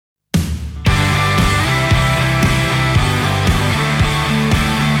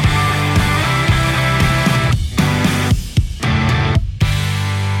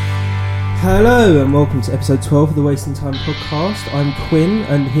Hello and welcome to episode 12 of the Wasting Time podcast. I'm Quinn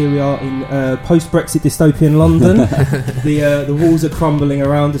and here we are in post-Brexit dystopian London. The walls are crumbling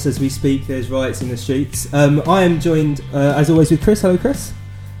around us as we speak. There's riots in the streets. I am joined as always with Chris. Hello Chris.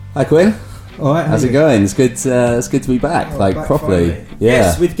 Hi Quinn. Alright, how's it going? It's good to be back, back properly. Finally. Yeah.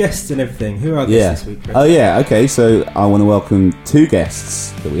 Yes, with guests and everything. Who are our guests this week, Chris? Oh yeah, okay, so I want to welcome two guests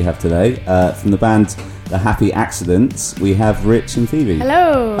that we have today. From the band The Happy Accidents, we have Rich and Phoebe.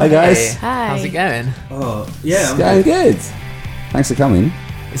 Hello. Hi guys. Hey. Hi. How's it going? Oh, yeah. It's going good. Thanks for coming.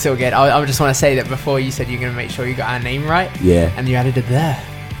 It's all good. I just want to say that before you said you're going to make sure you got our name right. Yeah. And you added it there.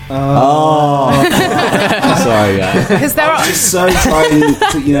 Oh. Sorry guys. Because there are Just so trying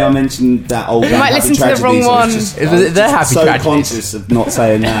to, I mentioned that old You might listen to the wrong one. Was it The Happy so Tragedies? conscious of not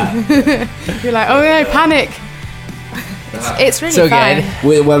saying that. You're like, oh no, panic. It's really So fun.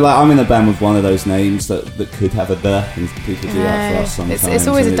 good. Well, I'm in a band with one of those names that could have a the, and people do that for us sometimes. It's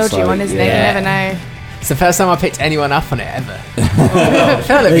always a and dodgy like, one, isn't it? yeah. You never know. It's the first time I picked anyone up on it ever. I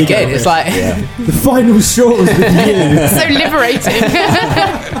felt like again. It's like The final straw was with you. So liberating.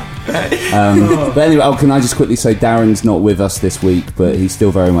 But anyway, can I just quickly say Darren's not with us this week, but he's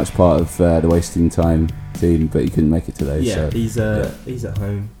still very much part of the Wasting Time team, but he couldn't make it today. Yeah, so, he's at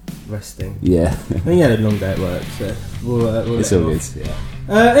home resting. yeah. I think he had a long day at work, so we'll It's let all him good. off.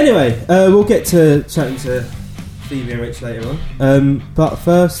 Yeah. Anyway, we'll get to chatting to Phoebe and Rich later on. But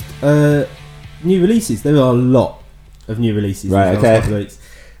first, new releases. There are a lot of new releases Right, in the last couple of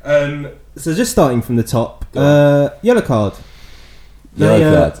weeks. So just starting from the top, Yellow Card.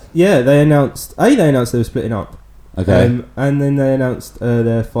 Yellow Card. Yeah, they announced they were splitting up. Okay. And then they announced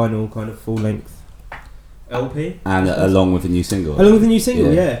their final kind of full-length LP. And along with a new single. Along with a new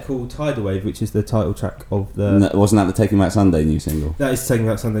single, called Tidal Wave, which is the title track of the... No, wasn't that the Taking Back Sunday new single? That is Taking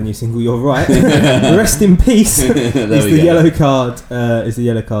Back Sunday new single, you're right. Rest in peace is the Yellow Card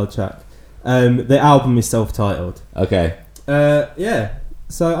track. The album is self-titled. Okay. Yeah.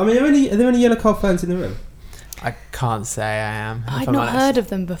 So, I mean, are there any Yellow Card fans in the room? I can't say I am. I'd not heard of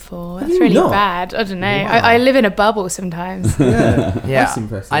them before. Have That's you really not? bad. I don't know. Wow. I live in a bubble sometimes. Yeah. Yeah, That's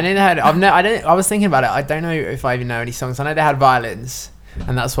impressive. I know they had. I was thinking about it. I don't know if I even know any songs. I know they had violins,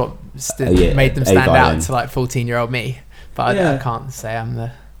 and that's what made them stand violin. out to like 14-year-old me. But I can't say I'm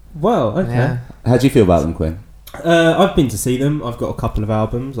the. Well, okay. Yeah. How do you feel about them, Quinn? I've been to see them. I've got a couple of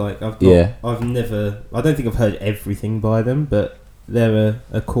albums. I don't think I've heard everything by them, but they're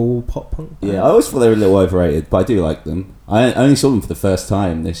a cool pop punk band. Yeah, I always thought they were a little overrated, but I do like them. I only saw them for the first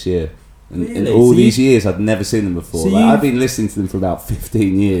time this year. In Really? all these years, I'd never seen them before. So I've been listening to them for about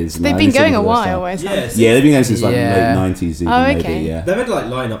 15 years. and They've I been only saw them going a for the first while, time. always. Yeah, They've been going since like the Yeah. late 90s even, Oh, maybe, okay. yeah. They've had like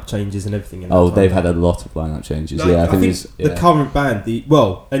lineup changes and everything. In that Oh, time. they've had a lot of lineup changes. Like, Yeah, I think the current band.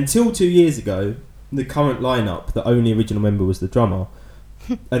 Until 2 years ago, the current lineup, the only original member was the drummer,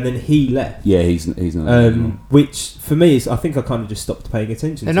 and then he left. Yeah, he's not anymore. Which for me is, I think I kind of just stopped paying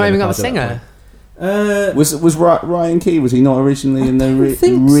attention. They've to not even got Yellow the Card at singer. that point. Was Ryan Key, was he not originally in the don't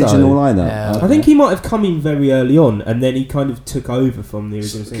think so. original lineup? Yeah. I think he might have come in very early on, and then he kind of took over from the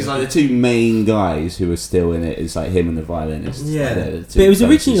original singer. Because like the two main guys who are still in it is like him and the violinist. Yeah, Like, they're the but two it was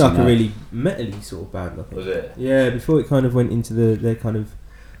originally closest, like a really metal-y sort of band, I think. Was it? Yeah, before it kind of went into their kind of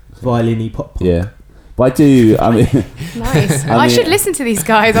violin-y pop punk. Yeah. But I do, I mean... Nice. I I mean- should listen to these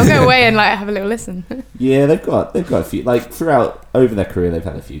guys. I'll go away and have a little listen. Yeah, they've got a few, like over their career they've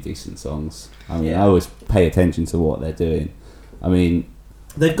had a few decent songs. I mean, I always pay attention to what they're doing. I mean,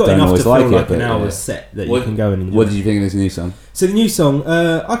 They've got Don't enough to always feel like like it, an but, hour's yeah. set that What- you can go and enjoy. what did you think of this new song? So the new song,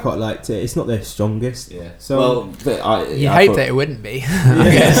 I quite liked it. It's not their strongest. Yeah. So You hope that it wouldn't be.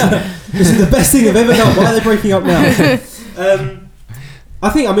 this is the best thing I've ever done. Why are they breaking up now?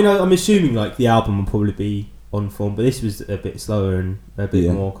 I'm assuming like the album will probably be on form, but this was a bit slower and a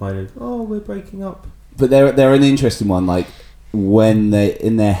bit more kind of, we're breaking up. But they're an interesting one. Like when they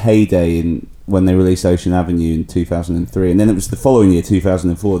in their heyday when they released Ocean Avenue in 2003, and then it was the following year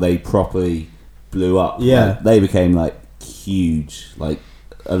 2004 they properly blew up. Yeah. Like, they became like huge, like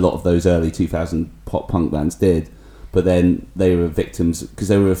a lot of those early 2000 pop punk bands did. But then they were victims because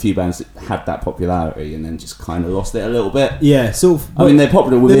there were a few bands that had that popularity and then just kind of lost it a little bit. Yeah, sort of. I mean, they're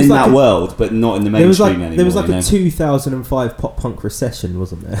popular within like that world, but not in the mainstream anymore. There was like you a know? 2005 pop punk recession,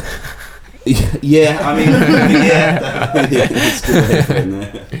 wasn't there? Yeah, I mean, it's good way of putting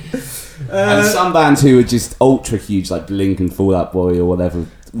it. And some bands who were just ultra huge, like Blink and Fall Out Boy or whatever,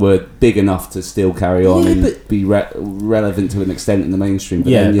 were big enough to still carry on and be relevant to an extent in the mainstream.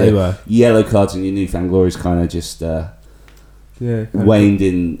 But then they were. Yellow Cards and your Newfound Glories kind of just waned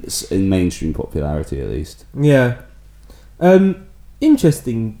in mainstream popularity, at least. Yeah.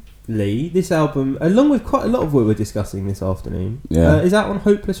 Interesting Lee, this album, along with quite a lot of what we're discussing this afternoon, is out on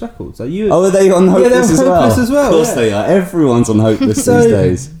Hopeless Records. Are they on Hopeless, as well? Of course they are. Everyone's on Hopeless these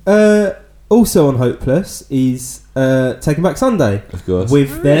days. Also on Hopeless is Taking Back Sunday, of course,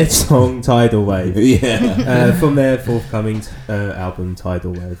 with their song Tidal Wave. From their forthcoming album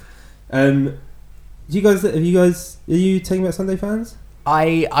Tidal Wave. Are you Taking Back Sunday fans?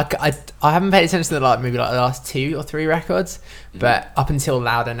 I haven't paid attention to the last 2 or 3 records, but up until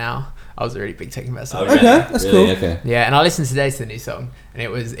Louder Now, I was a really big Taking Back Sunday. Okay, that's cool. Okay. Yeah, and I listened today to the new song, and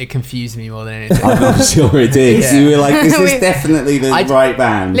it confused me more than anything. I'm sure it did. Yeah. You were like, "Is this definitely the right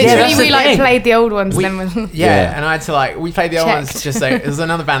band?" Literally, we played the old ones. And I had to we played the old ones. Just it was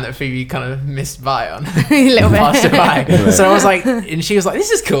another band that Phoebe kind of missed by on, a little bit. Passed it by. So I was like, and she was like,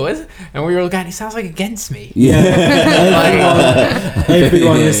 "This is cool," and we were all going, "It sounds like Against Me." Yeah,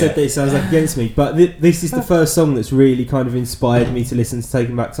 everyone has said that it sounds like Against Me, but this is the first song that's really kind of inspired me to listen to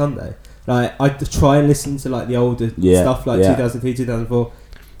Taking Back Sunday. Like, I try and listen to the older stuff 2003, 2004.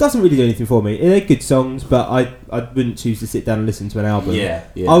 Doesn't really do anything for me. They're good songs, but I wouldn't choose to sit down and listen to an album. I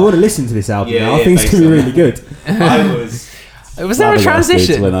want to listen to this album now. I think it's going to be really good. Was there a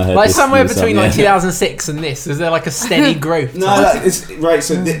transition? Somewhere between 2006 and this? Was there a steady growth? No, it's right.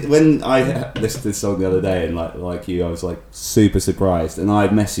 So when I listened to this song the other day, and like you, I was super surprised, and I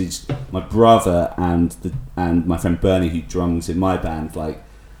messaged my brother and my friend Bernie, who drums in my band,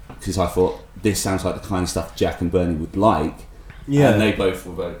 because I thought this sounds like the kind of stuff Jack and Bernie would like. Yeah. And they both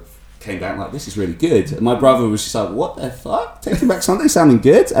came back this is really good. And my brother was just like, what the fuck? Taking Back Sunday sounding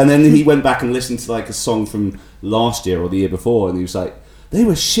good? And then he went back and listened to a song from last year or the year before, and he was like, they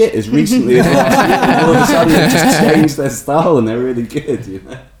were shit as recently as last year. And all of a sudden they just changed their style and they're really good, you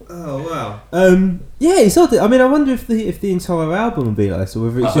know? Oh wow. It's odd. I mean, I wonder if the entire album would be like this, or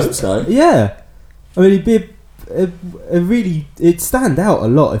whether it's hope so. Yeah. I mean, it'd be it'd stand out a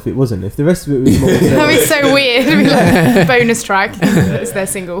lot if it wasn't. If the rest of it was more. That would be so weird. It'd be bonus track. It's their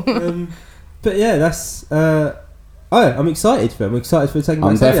single. But yeah, that's. I'm excited for them. I'm excited for Taking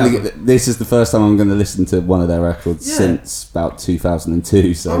Back Sunday. This is the first time I'm going to listen to one of their records since about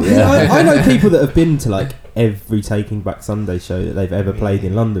 2002. So I know people that have been to every Taking Back Sunday show that they've ever played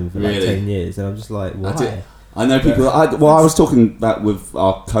in London for 10 years, and I'm just like, why? I know people. I was talking with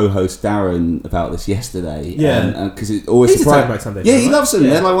our co-host Darren about this yesterday. Yeah, because it always surprised me. Sunday. Yeah, he loves them.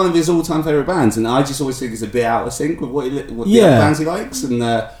 Yeah. They're one of his all-time favorite bands, and I just always think it's a bit out of sync with what the other bands he likes.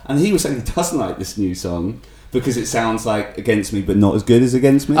 And he was saying he doesn't like this new song because it sounds like Against Me, but not as good as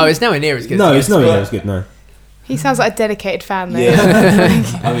Against Me. Oh, it's nowhere near as good. No, it's nowhere near as good. No. He sounds like a dedicated fan, though.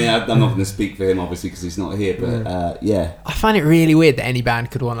 Yeah. I mean, I'm not going to speak for him, obviously, because he's not here. But I find it really weird that any band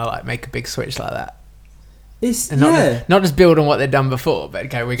could want to make a big switch like that. It's not just build on what they've done before, but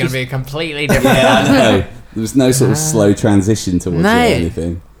okay, we're going to be a completely different. I know. There was no sort of slow transition towards it or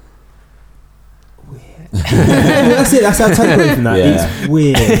anything. Weird. That's it. That's our takeaway from that. Yeah. It's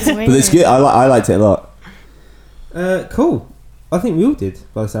weird. But it's good. I liked it a lot. Cool. I think we all did,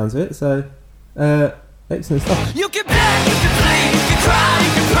 by the sounds of it. So, excellent stuff. You can beg, you can plead, you can cry, you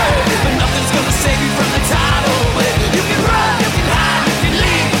can pray, but nothing's gonna save you from the tidal wave. You can run, you can hide, you can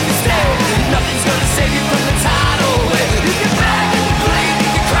leave, you can stay. Nothing's gonna save you from the tidal wave. You can beg, you can plead,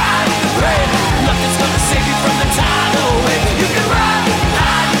 you can cry, you can pray, nothing's gonna save you from the tidal wave. You can run, you can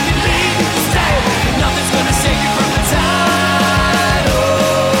hide, you can leave, you can stay. Nothing's gonna save you from the tidal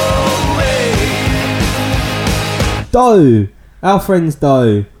wave. Doe, our friends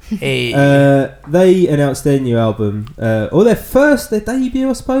Doe. Hey. They announced their new album, or their debut,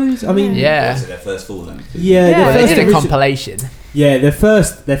 I suppose. I mean, Was it their first full length? Yeah, they did a compilation. Yeah, their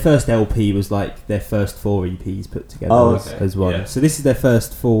first LP was their first 4 EPs put together as one. Yeah. So this is their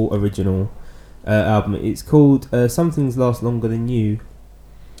first full original album. It's called Some Things Last Longer Than You,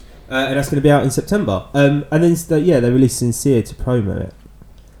 and that's going to be out in September. And then they released Sincere to promo it.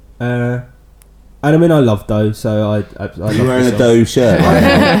 And I mean, I love Doe, so I You're wearing a Doe shirt.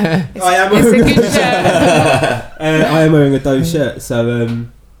 I am wearing a good shirt. I am wearing a Doe shirt, so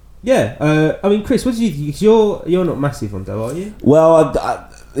I mean, Chris, what did you think? 'Cause you're not massive on Doe, are you? Well,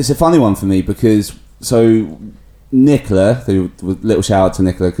 it's a funny one for me because Nicola, little shout out to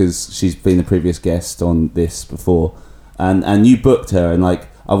Nicola because she's been a previous guest on this before, and you booked her, and I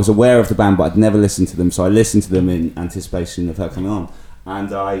was aware of the band, but I'd never listened to them, so I listened to them in anticipation of her coming on.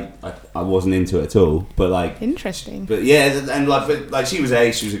 And I wasn't into it at all, but interesting. But yeah, and she was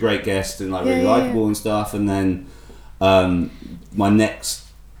a great guest and really likable and stuff. And then my next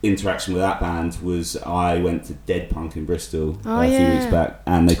interaction with that band was I went to Dead Punk in Bristol a few weeks back,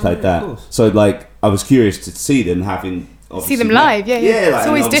 and they played that. So I was curious to see them, see them live. Yeah. It's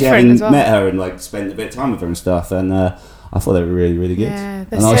always different as well. Met her and spent a bit of time with her and stuff, and I thought they were really, really good. Yeah,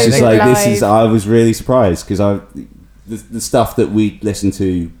 they're And I was so just good like, live. I was really surprised because the stuff that we listened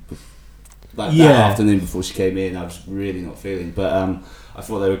to that afternoon before she came in, I was really not feeling. But I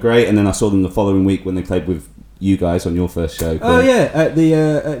thought they were great, and then I saw them the following week when they played with you guys on your first show. Oh yeah, at the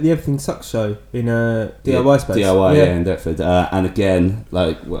Everything Sucks show in DIY space. DIY, yeah, in Deptford. And again,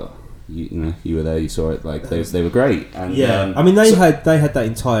 like, well, you were there, you saw it. Like they were great. And I mean, they had that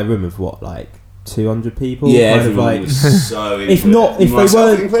entire room of what, like 200 people. Yeah, kind everyone of like, was so. if they myself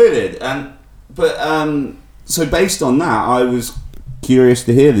weren't included, so based on that, I was curious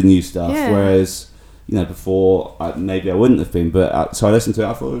to hear the new stuff. Yeah. Whereas, before maybe I wouldn't have been, but so I listened to it.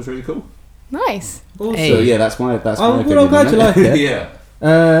 I thought it was really cool. Nice. awesome. So yeah, that's my well, opinion I'm glad on you like it.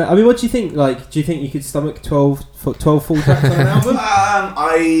 Yeah. I mean, what do you think? Like, do you think you could stomach 12 full tracks on an album?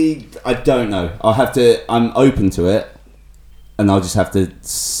 I don't know. I'm open to it, and I'll just have to,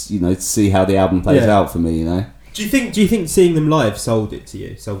 see how the album plays out for me. Do you think seeing them live sold it to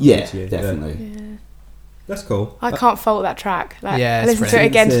you? Definitely. Yeah. That's cool. I can't fault that track. Like, Yeah, I it's listened to it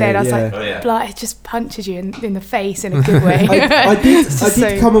again today and I was brilliant. like, Oh, yeah. it just punches you in the face in a good way. I did It's just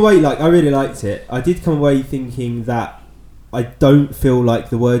so- come away, like, I really liked it. I did come away thinking that I don't feel like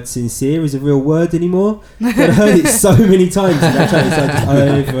the word sincere is a real word anymore. But I heard it so many times in that track, it's like just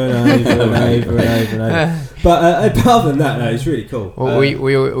over and over and over and over and over. But apart from that, no, it's really cool. Well, we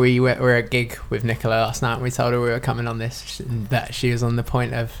were at a gig with Nicola last night and we told her we were coming on this, that she was on the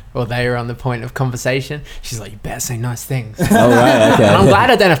point of, or they were on the point of conversation. She's like, you better say nice things. Oh right, okay. And I'm glad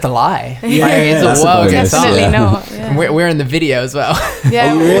I don't have to lie. Yeah, Like, it's that's a a world bonus. gets Definitely on. not. Yeah, And we're in the video as well.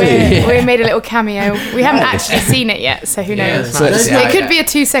 yeah, Oh, really? we made a little cameo. We haven't actually seen it yet, so who Yeah, knows? it's nice to see how It could be a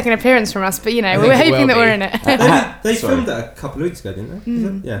 2-second appearance from us, but I we're think it hoping will that we're be. in it. They Sorry. filmed that a couple of weeks ago, didn't they? Is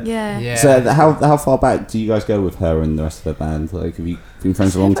it? Yeah. Yeah. Yeah. So how far back do you guys go with her and the rest of the band? Like, have you been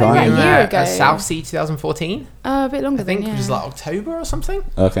friends a long About time? a year ago. South Sea 2014, A bit longer I think, than, yeah. which was like October or something.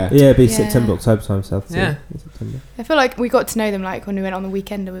 Okay. Yeah, it'd be Yeah. September, October time, South Sea. Yeah. In September. I feel like we got to know them like when we went on the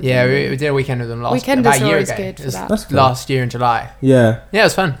Weekender with Yeah, them. we did a weekend with them about Weekenders a are year always ago. good for It was that. That's cool. last year in July. Yeah. Yeah, it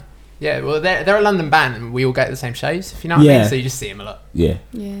was fun. Yeah, well, they're a London band and we all go to the same shows, if you know what I Yeah. mean. So you just see them a lot. Yeah.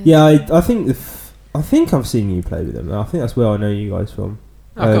 Yeah. Yeah, I think I think I've seen you play with them. I think that's where I know you guys from.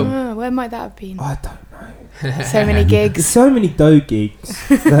 Oh, cool. Oh, where might that have been? I don't know. So many There's gigs. so many dough gigs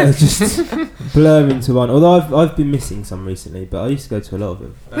that are just blur into one. Although I've been missing some recently, but I used to go to a lot of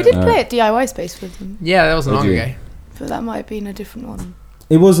them. We did play at DIY Space with them, Yeah, that wasn't Did long you? ago. but that might have been a different one.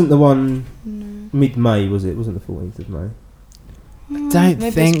 It wasn't the one No. mid-May, was it? It wasn't the 14th of May. Don't Maybe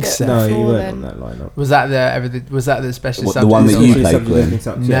it's think a bit so. No, you before weren't then. on that lineup. Was that the special What, the subject? one that you Special played, Subject Quinn? Everything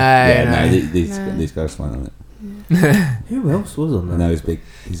Sucks, No, yeah. No. These guys fine on it. Who else was on I that? know he's big.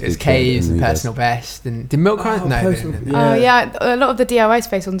 It was K's and Personal Best and did Milk Crunch? Oh, No, Personal- they didn't. Oh yeah, a lot of the DIY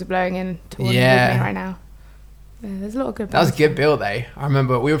Space ones are blowing in towards Yeah. me right now. Yeah, there's a lot of good. That was a bands. good bill though. I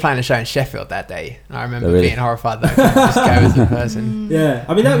remember we were playing a show in Sheffield that day. And I remember Oh, really? being horrified that I couldn't just go as a person. Yeah,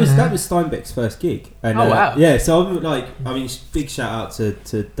 I mean that was Steinbeck's first gig. And, Oh, wow. Yeah, so I'm like, big shout out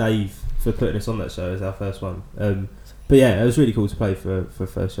to Dave for putting us on that show as our first one. But yeah, it was really cool to play for a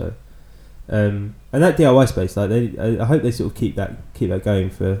first show. And that DIY Space, like I hope they sort of keep that going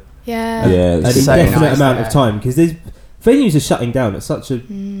for Yeah. Yeah, an it's so indefinite nice amount there. of time, because venues are shutting down at such a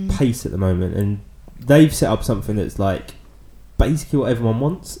pace at the moment, and they've set up something that's like basically what everyone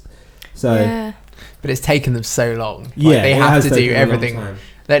wants. So Yeah. But it's taken them so long. Like, yeah, they it have has to do taken a long everything. time.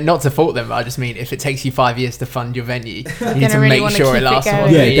 Like, not to fault them, but I just mean if it takes you 5 years to fund your venue, you need Gonna to really make wanna sure it keep it lasts more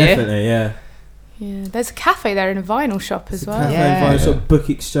going. than Yeah, a year. definitely. Yeah. Yeah. There's a cafe there and a vinyl shop as well. Cafe, Yeah. vinyl shop, book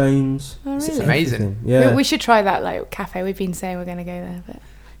exchange. Oh, It's really? amazing. Everything. Yeah. We should try that like cafe. We've been saying we're going to go there, but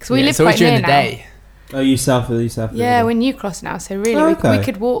because we Yeah, live it's always quite during near the now. day. Oh, you south of Yeah, we're New Cross now, so really Oh, we okay.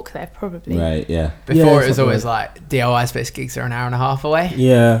 could walk there probably. right. Yeah. Before it's it was not always bad. like DIY Space gigs are an hour and a half away.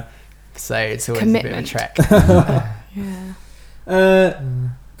 Yeah. So it's always a Commitment. bit of a trek. Yeah.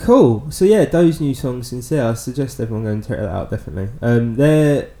 Cool. So yeah, those new songs, Sincere. I suggest everyone go and check that out. Definitely.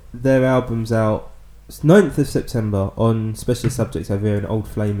 Their album's out 9th of September on Special Subjects over here in Old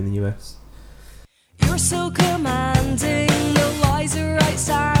Flame in the US. You're so commanding, the lies are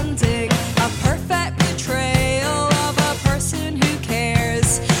outstanding. A perfect portrayal of a person who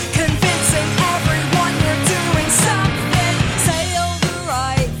cares. Convincing everyone you're doing something. Say all the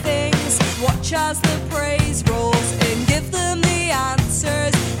right things. Watch as the praise rolls and give them the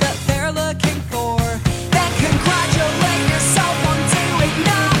answers that they're looking for. Then congratulate yourself on doing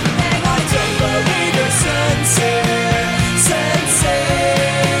nothing. I don't believe you're sincere, sincere,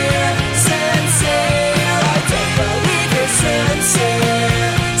 sincere. I don't believe you're sincere,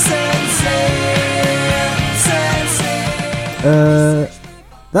 sincere, sincere.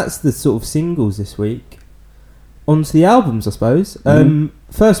 That's the sort of singles this week. on to the albums, I suppose.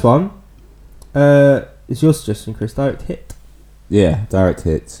 First one is your suggestion, Chris. Direct Hit. Yeah, Direct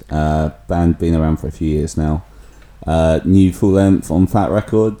Hit. Band been around for a few years now. New full length on Fat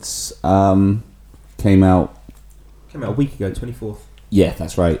Records. Came out a week ago, 24th. Yeah,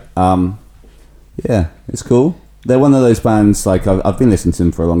 that's right. Yeah, it's cool. They're one of those bands, like, I've been listening to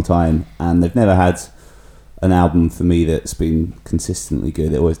them for a long time, and they've never had an album for me that's been consistently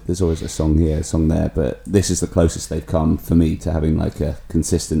good. There's always a song here, a song there, but this is the closest they've come for me to having like a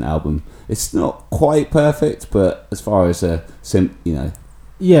consistent album. It's not quite perfect, but as far as a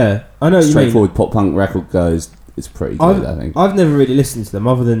yeah, I know straightforward pop punk record goes, it's pretty good. I think I've never really listened to them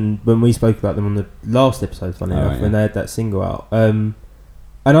other than when we spoke about them on the last episode, funny enough, when they had that single out. And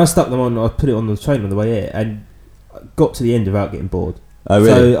I stuck them on. I put it on the train on the way here, and got to the end without getting bored. Oh,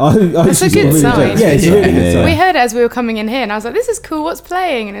 really? So it's a good sign. Yeah, it's a really good sign. We heard it as we were coming in here, and I was like, "This is cool. What's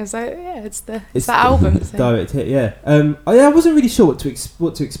playing?" And it was like, "Yeah, it's that album." So. Direct Hit. Yeah. I wasn't really sure what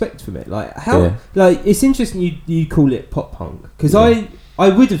to expect from it. Like like it's interesting you call it pop punk, because I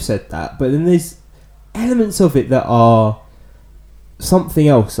would have said that, but then there's elements of it that are something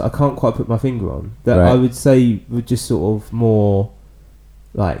else that I can't quite put my finger on. That I would say were just sort of more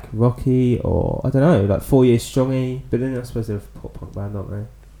like rocky, or I don't know, like 4 Years Strongy, but then I suppose they're a pop punk band, aren't they?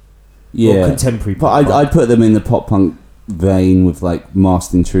 Yeah, or contemporary pop but punk. I'd put them in the pop punk vein with like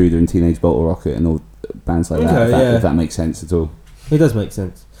Masked Intruder and Teenage Bottle Rocket and all bands like that. If that makes sense at all. It does make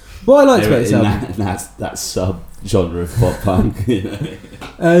sense. What I liked about this album, that sub genre of pop punk, you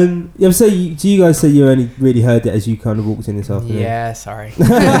know. So do you guys say you only really heard it as you kind of walked in this afternoon? Yeah, sorry.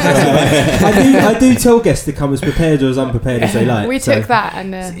 I do tell guests to come as prepared or as unprepared as they like. We took that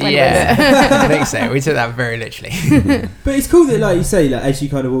and went with it. I think so. We took that very literally. But it's cool that, like you say, like as you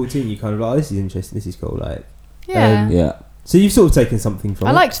kind of walked in, you kind of like, oh, this is interesting, this is cool, like. Yeah. Yeah. So you've sort of taken something from it.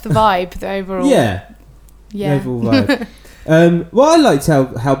 I liked the vibe, the overall. Yeah. The overall vibe. Well, I liked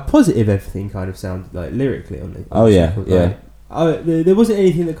how positive everything kind of sounded, like lyrically on it. There wasn't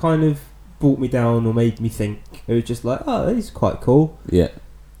anything that kind of brought me down or made me think. It was just like, oh, this is quite cool. Yeah.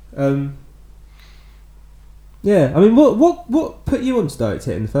 Yeah. I mean, what put you on to Direct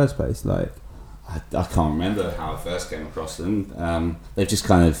Hit in the first place? Like, I can't remember how I first came across them. They've just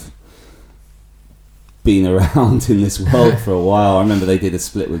kind of been around in this world for a while. I remember they did a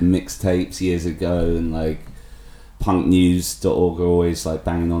split with Mixtapes years ago, and like punknews.org are always like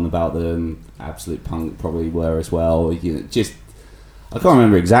banging on about them. Absolute Punk probably were as well. You know, just I can't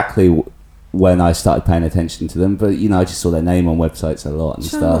remember exactly when I started paying attention to them, but you know, I just saw their name on websites a lot and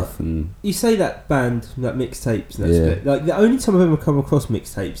stuff. And you say that band, that Mixtapes, and that split. Like the only time I've ever come across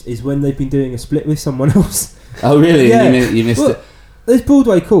Mixtapes is when they've been doing a split with someone else. Oh really? Yeah. You missed it. There's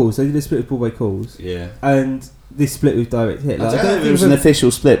Broadway Calls. They did a split with Broadway Calls. Yeah. And this split with Direct Hit. Like, I don't know if it was an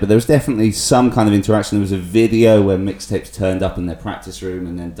official split, but there was definitely some kind of interaction. There was a video where Mixtapes turned up in their practice room,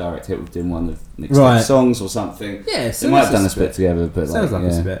 and then Direct Hit was doing one of Mixtape songs or something. Yeah, so they might have done a split together, but sounds like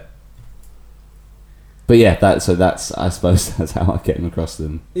a split. But yeah, that's I suppose that's how I came across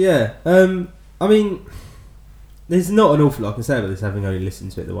them. Yeah. I mean, there's not an awful lot I can say about this, having only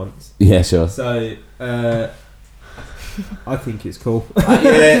listened to it the once. Yeah, sure. So, I think it's cool.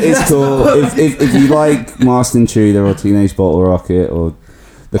 Yeah, it's cool. If you like Masked Intruder or Teenage Bottle Rocket or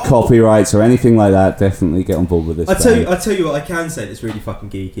the Copyrights or anything like that, definitely get on board with this. I tell you what I can say that's really fucking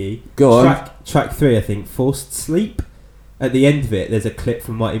geeky. Go on. Track 3, I think, Forced Sleep. At the end of it, there's a clip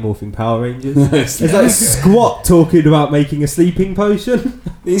from Mighty Morphin Power Rangers. It's like Squat talking about making a sleeping potion.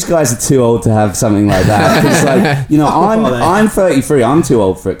 These guys are too old to have something like that. It's like, you know, I'm 33. I'm too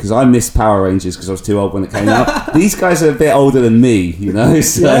old for it because I missed Power Rangers because I was too old when it came out. These guys are a bit older than me, you know.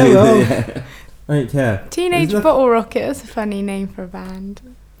 So, I don't care. Teenage Bottle Rocket. That's a funny name for a band.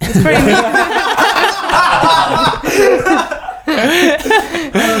 It's pretty.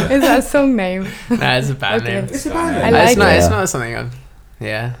 Is that a song name? No, it's a band name. It's a band name. It's not something I've...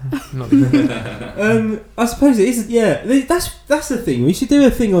 Yeah. I suppose it is. Yeah, that's the thing. We should do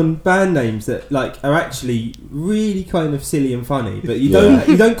a thing on band names that like are actually really kind of silly and funny, but you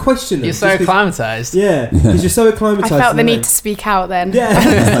don't question them. You're so acclimatized. Yeah, because you're so acclimatized. I felt the need to speak out then. Yeah,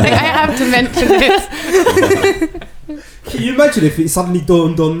 I have to mention this. Can you imagine if it suddenly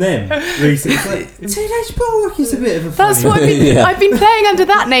dawned on them recently? It's like, Teenage Bottle Rocket's a bit of a funny. That's what I've been playing under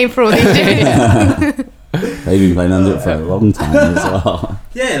that name for all these years. They've been playing under it for a long time as well.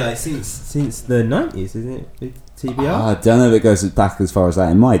 Yeah, like since the 90s, isn't it? With TBR? I don't know if it goes back as far as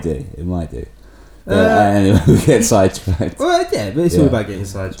that. It might do. But anyway, we get sidetracked. Well, yeah, but it's all about getting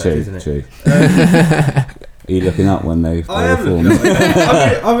sidetracked, isn't it? True. Are you looking up when they formed?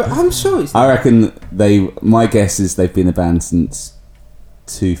 I'm sure it's... I reckon my guess is they've been a band since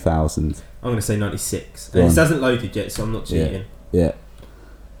 2000. I'm going to say 96. Go And on. this hasn't loaded yet, so I'm not cheating. Yeah.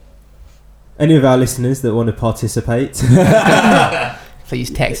 Any of our listeners that want to participate, Please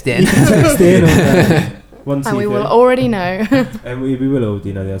text in. text in. One, two, And we three. will already know. And we will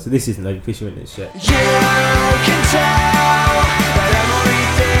already know the answer. This isn't loaded because you went this shit. You can tell that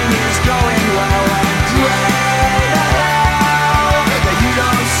everything is going well and pray to hell that you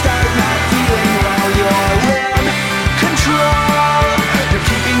don't start not feeling well. You're in control. You're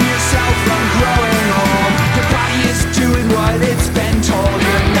keeping yourself from growing old. Your body is doing what it's been told.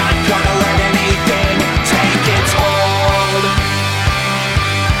 You're not gonna let anything take its hold.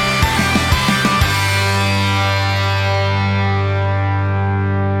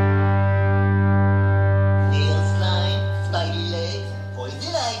 Nail slime, spidey legs,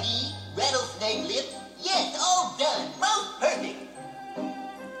 poison ivy, rattlesnake lips. Yes, all done. Most perfect.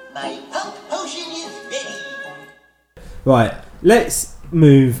 My pump potion is ready. Right, let's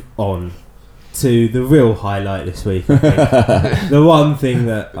move on to the real highlight this week. I think. The one thing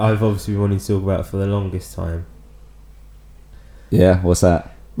that I've obviously been wanting to talk about for the longest time. Yeah, what's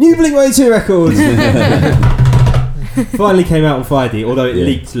that? New Blink-182 record! Finally came out on Friday, although it Yeah.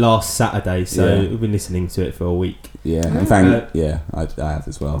 leaked last Saturday, so Yeah. we've been listening to it for a week. Yeah, and I have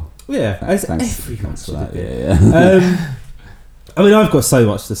as well. Yeah, as Thanks everyone for should that. do. Yeah. I mean, I've got so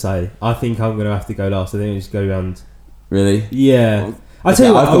much to say. I think I'm going to have to go last. I think we'll just go around. Really? Yeah. I've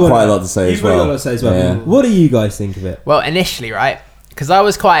got quite a lot to say as well. You've got a lot to say as well. Yeah. What do you guys think of it? Well, initially, right? Because I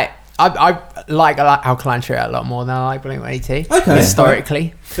was quite... I like Alkaline Trio a lot more than I like Blink-182. Okay.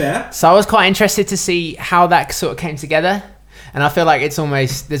 Historically. Fair. So I was quite interested to see how that sort of came together. And I feel like it's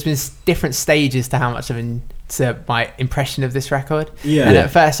almost... There's been different stages to how much of to my impression of this record. Yeah. And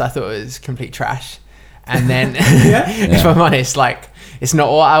at first I thought it was complete trash. And then, Yeah. if I'm honest, like, it's not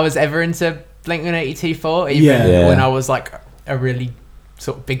what I was ever into Blink-182 for, even Yeah. when I was like a really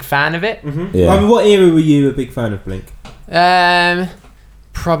sort of big fan of it. Mm-hmm. Yeah. I mean, what era were you a big fan of Blink?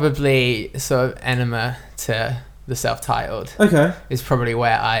 Probably sort of Enema to the self-titled Okay. is probably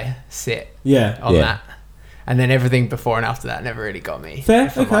where I sit Yeah. on Yeah. that. And then everything before and after that never really got me. Fair,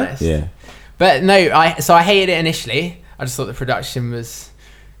 if I'm okay. honest. Yeah. But no, I hated it initially. I just thought the production was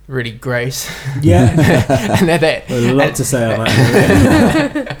really gross. Yeah. And then A lot to say on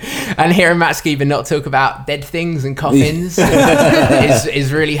that. and hearing Matt Skiba not talk about dead things and coffins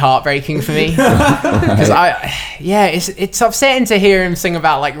is really heartbreaking for me. Because it's upsetting to hear him sing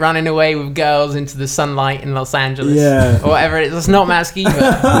about like running away with girls into the sunlight in Los Angeles, Yeah. or whatever it is. It's not Matt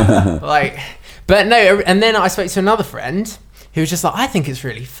Skiba. But no. And then I spoke to another friend who was just like, I think it's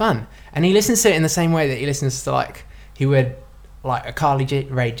really fun, and he listens to it in the same way that he listens to he would. Like a Carly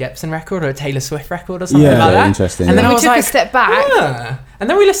Rae Jepsen record or a Taylor Swift record or something Yeah. like that. Interesting. And then Yeah. I we was took like, a step back. "Ah." And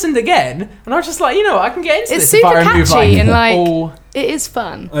then we listened again, and I was just like, you know what, I can get into It's this if I super remove catchy and all... it is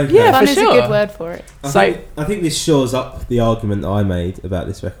fun. Okay. Yeah, Fun for is sure. a good word for it. I think this shores up the argument that I made about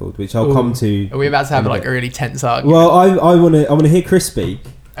this record, which I'll Ooh. come to. Are we about to have in a like bit. a really tense argument? Well, I want to hear Chris speak.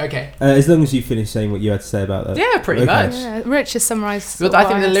 Okay. As long as you finish saying what you had to say about that. Yeah, pretty Okay. much. Yeah, Rich has summarised. But what I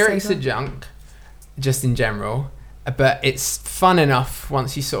think the had to say lyrics as are well. junk, just in general. But it's fun enough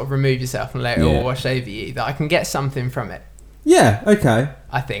once you sort of remove yourself and let it Yeah. all wash over you that I can get something from it, Yeah, okay.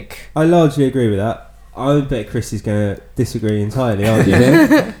 I think. I largely agree with that. I bet Chris is going to disagree entirely, aren't You you?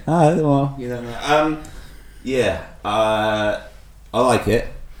 think? Well, you don't know. I like it.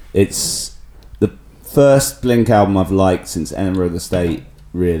 It's the first Blink album I've liked since Enema of the State,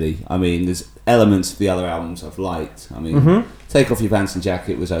 really. I mean, there's elements of the other albums I've liked. I mean, Mhm. Take Off Your Pants and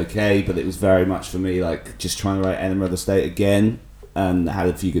Jacket was okay, but it was very much for me like just trying to write Enema of the State again, and had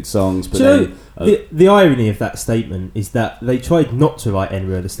a few good songs. But Do you know, then, the irony of that statement is that they tried not to write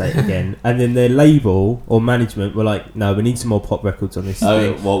Enema of the State again, and then their label or management were like, "No, we need some more pop records on this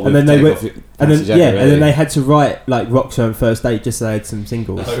thing." And then they went, and then they had to write like Rock Show and First Date just so they had some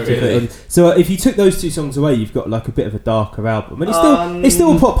singles. Oh, to really? put on. So if you took those two songs away, you've got like a bit of a darker album, and it's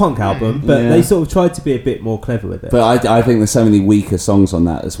still a pop punk album, but yeah. they sort of tried to be a bit more clever with it. But I think there's so many weaker songs on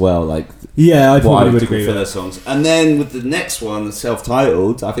that as well. Like yeah, I what probably I would call agree with filler that. songs. And then with the next one, the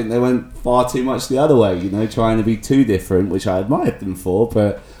self-titled, I think they went far too much the other way. You know, trying to be too different, which I admired them for,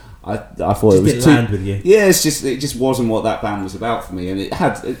 but I thought it was Just too. didn't land with you. Yeah, it just wasn't what that band was about for me, and it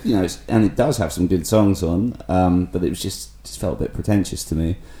had, you know, and it does have some good songs on, but it was just felt a bit pretentious to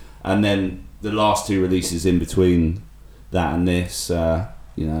me. And then the last two releases in between that and this,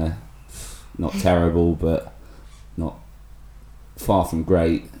 you know, not terrible, but not far from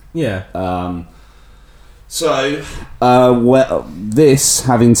great. Yeah. This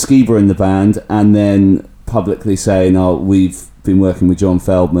having Skiba in the band and then publicly saying, "Oh, we've been working with John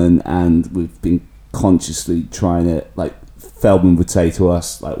Feldman and we've been consciously trying to like Feldman would say to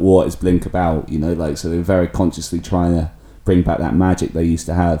us, like, what is Blink about? You know, like, so they're very consciously trying to bring back that magic they used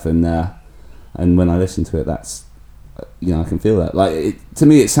to have, and when I listen to it, that's, you know, I can feel that. Like, to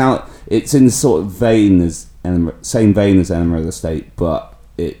me, it's in the sort of same vein as Enema of the State, but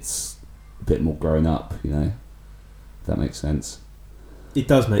it's a bit more grown up, you know, if that makes sense. It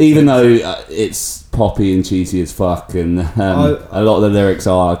does make even sense. though it's poppy and cheesy as fuck, and a lot of the lyrics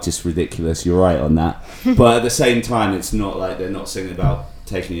are just ridiculous. You're right on that, but at the same time, it's not like they're not singing about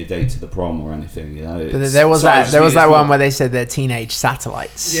taking your date to the prom or anything. You know, But there was that one where they said they're teenage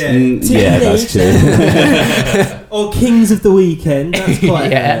satellites. Yeah, yeah, that's true. Or Kings of the Weekend. That's quite.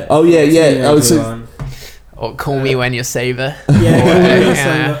 Yeah. Oh yeah. Oh, so Or Call Me When You're Sober.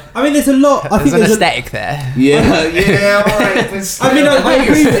 Yeah. I mean, there's a lot. I think there's an aesthetic there. Yeah, alright. I mean, I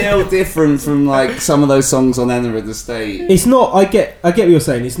agree. It's still different from like some of those songs on Enema of the State. It's not. I get what you're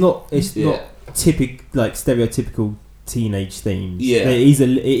saying. It's not typical, like stereotypical teenage themes. Yeah. It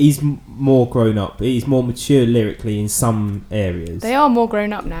is more grown up. It is more mature lyrically in some areas. They are more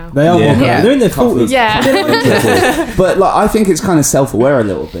grown up now. They are more grown up. They're in their 40s. Yeah. But like, I think it's kind of self-aware a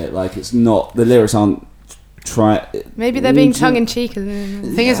little bit. Like, it's not, the lyrics aren't maybe they're being tongue-in-cheek. The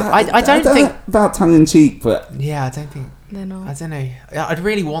thing is, I don't think about tongue-in-cheek, but yeah, I don't think they're not. I don't know. I'd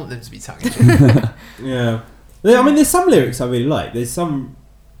really want them to be tongue-in-cheek. Yeah. I mean, there's some lyrics I really like. There's some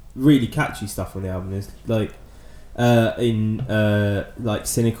really catchy stuff on the album. There's like like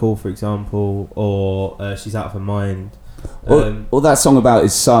Cynical, for example, or She's Out of Her Mind. Or that song about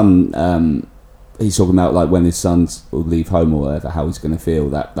his son. He's talking about like when his sons will leave home or whatever, how he's going to feel.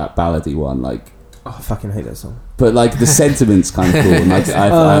 That ballady one, like. Oh, I fucking hate that song. But like the sentiment's kind of cool. And, like,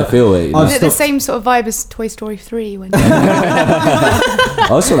 I feel it. You know? Is it the same sort of vibe as Toy Story 3? When I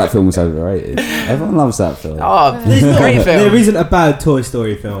always thought that film was overrated. Everyone loves that film. Oh, great film. There isn't a bad Toy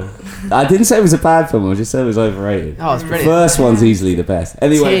Story film. I didn't say it was a bad film. I just said it was overrated. Oh, it's brilliant. The first one's easily the best.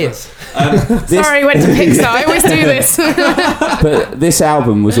 Anyway, sorry, went to Pixar. I always do this. But this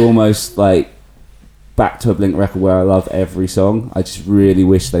album was almost like back to a Blink record where I love every song. I just really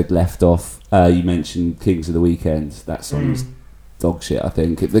wish they'd left off. You mentioned Kings of the Weekend. That song's dog shit, I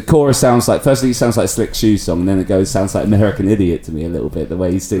think. The chorus sounds like, firstly it sounds like Slick Shoes song, and then it sounds like American Idiot to me a little bit, the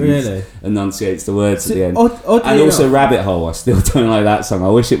way he sings, enunciates the words at the end. And also Rabbit Hole, I still don't like that song. I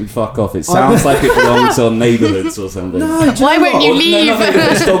wish it would fuck off. It sounds like it belongs on Neighbourhoods or something. No, why won't you leave? No,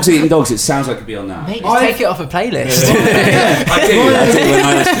 it's Dogs Eating Dogs. It sounds like it'd be on that. Mate, just take it off a playlist. I do when I listen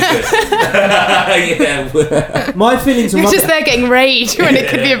to it. My feelings on You're just there getting rage when it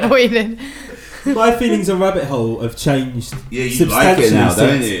could be avoided. My feelings on Rabbit Hole have changed. Yeah, you like it now,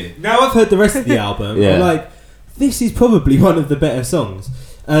 don't you? Now I've heard the rest of the album. Yeah. I'm like, this is probably one of the better songs.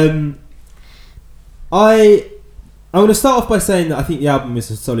 I want to start off by saying that I think the album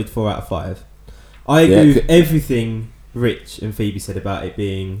is a solid 4 out of 5. I agree with everything Rich and Phoebe said about it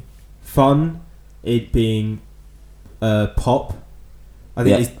being fun, it being pop. I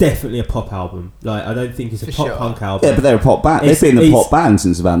think it's definitely a pop album. Like, I don't think it's a pop punk album. Yeah, but they're a pop band. They've been a pop band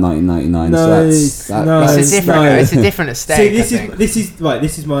since about 1999. It's a different aesthetic. See, this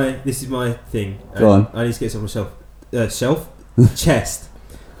is my thing. Go on. I need to get this on my chest.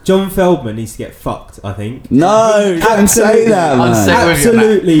 John Feldman needs to get fucked, I think. No, don't say that, man.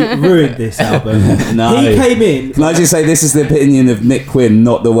 Absolutely ruined this album. No. He came in. Can I just say this is the opinion of Nick Quinn,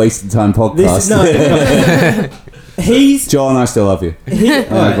 not the Wasted Time podcast. John, I still love you.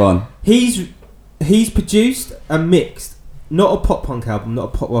 Go on. He's produced and mixed not a pop punk album,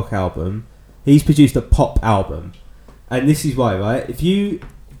 not a pop rock album. He's produced a pop album, and this is why, right? If you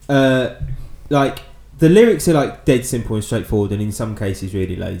like, the lyrics are like dead simple and straightforward, and in some cases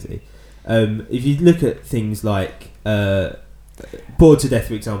really lazy. If you look at things like "Bored to Death,"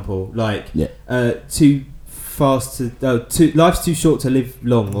 for example, like too fast to life's too short to live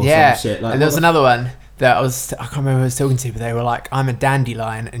long, or some shit. Like, and there was another one that I can't remember who I was talking to, but they were like, "I'm a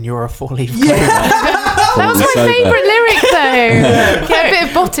dandelion and you're a 4-leaf clover." That was my favourite lyric though. Get a bit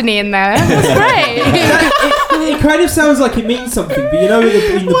of botany in there. That's great. It kind of sounds like it means something, but you know,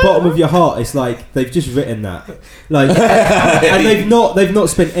 in the bottom of your heart, it's like they've just written that, like, and they've not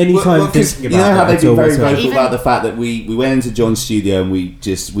spent any time thinking about. You know how they've been very vocal vocal about the fact that we went into John's studio and we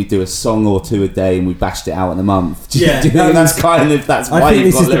do a song or two a day and we bashed it out in a month. Do you think that's why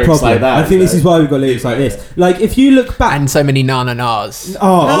you've got lyrics like that? I think this is why we've got lyrics like this. Like, if you look back, and so many na-na-nas.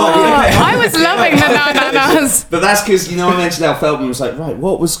 I was loving the na-na-nas. But that's because, you know, I mentioned how Feldman was like, right,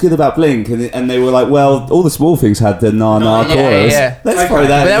 what was good about Blink? And they were like, well, all the small things had the na-na chorus. Let's throw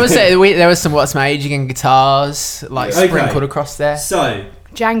that. But there was some What's My Age Again guitars, like sprinkled across there. So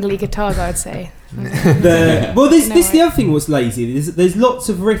jangly guitars, I would say. This the other thing. What's lazy? There's lots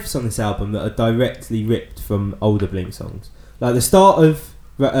of riffs on this album that are directly ripped from older Blink songs, like the start of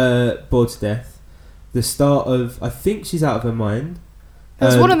Bored to Death, the start of I think She's Out of Her Mind. There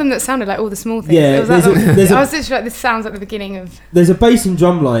was one of them that sounded like All the Small Things. Yeah, I was literally like, this sounds like the beginning of... There's a bass and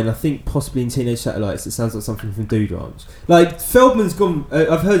drum line, I think possibly in Teenage Satellites, that sounds like something from Dude Ranch. Like, Feldman's gone...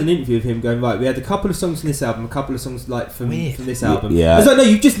 I've heard an interview of him going, right, we had a couple of songs from this album, a couple of songs like from this album. Yeah. I was like, no,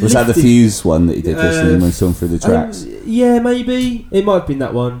 you just Was that the Fuse one that you did recently when someone through the tracks? Yeah, maybe. It might have been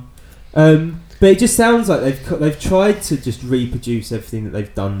that one. But it just sounds like they've tried to just reproduce everything that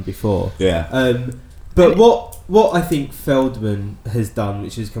they've done before. Yeah. But what I think Feldman has done,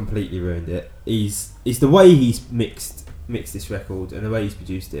 which has completely ruined it, is the way he's mixed this record and the way he's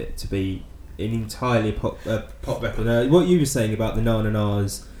produced it to be an entirely pop record. What you were saying about the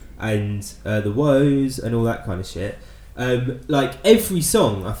na-na-nas and the woes and all that kind of shit, like every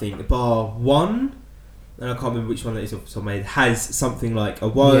song, I think, bar one, and I can't remember which one that is off the top of my head, has something like a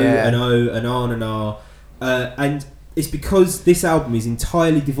woe, an o, an ah, and it's because this album is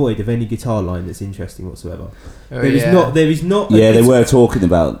entirely devoid of any guitar line that's interesting whatsoever. There is not. Yeah, they were talking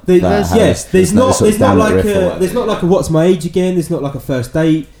about that. Yes, there's not like a What's My Age Again. There's not like a First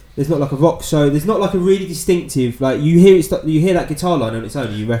Date. There's not like a rock show. There's not like a really distinctive, like you hear that guitar line on its own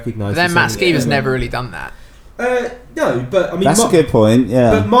and you recognise. Then Matt Skiba's never really done that. No, but I mean that's a good point.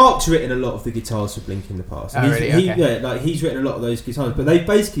 Yeah, but Mark's written a lot of the guitars for Blink in the past. He's written a lot of those guitars, but they've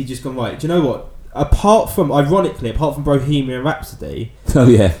basically just gone, right, do you know what? Apart from Bohemian Rhapsody,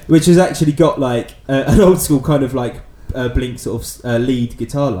 which has actually got like an old school kind of like Blink sort of lead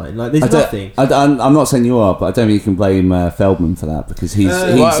guitar line. Like there's nothing. I'm not saying you are, but I don't think you can blame Feldman for that because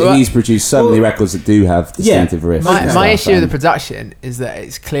he's produced so many records that do have distinctive riffs. My issue with the production is that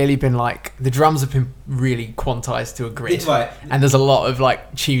it's clearly been like the drums have been really quantized to a grid, and there's a lot of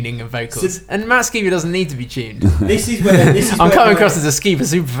like tuning of vocals. And Matt Skiba doesn't need to be tuned. I'm coming across as a Skiba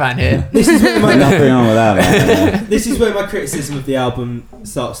superfan here. This is where nothing wrong with that, man. This is where my criticism of the album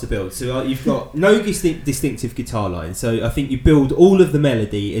starts to build. So you've got no distinctive guitar lines. So I think you build all of the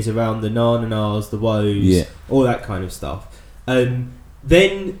melody is around the na-na-nas, the woes, all that kind of stuff.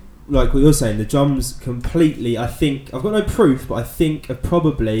 Then, like what you're saying, the drums completely, I think, I've got no proof, but I think have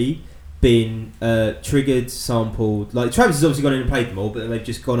probably been triggered, sampled. Like Travis has obviously gone in and played them all, but they've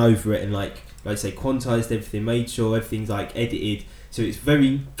just gone over it and like I say, quantized everything, made sure everything's like edited, so it's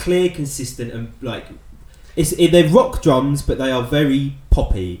very clear, consistent, and like they're rock drums, but they are very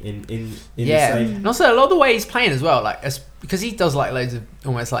poppy in the same. And also a lot of the way he's playing as well, like because he does like loads of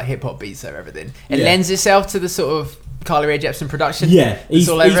almost like hip hop beats over everything. It lends itself to the sort of Carly Rae Jepsen production. Yeah, he's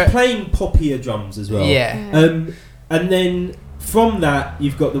playing poppier drums as well. Yeah. And then from that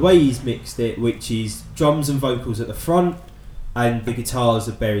you've got the way he's mixed it, which is drums and vocals at the front, and the guitars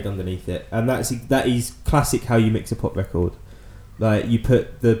are buried underneath it, and that is classic how you mix a pop record. Like you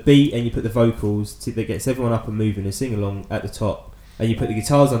put the beat and you put the vocals that gets everyone up and moving and sing along at the top, and you put the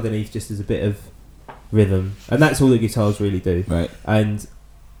guitars underneath just as a bit of rhythm, and that's all the guitars really do. Right. And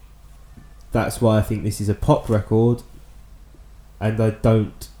that's why I think this is a pop record, and I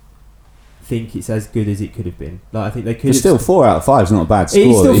don't think it's as good as it could have been. Like I think they could. It's still 4 out of 5. It's not a bad score.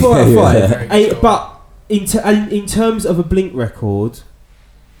 It's still 4 out of 5. But in terms of a Blink record,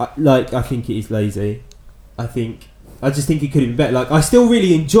 I think it is lazy. I just think it could have been better. Like I still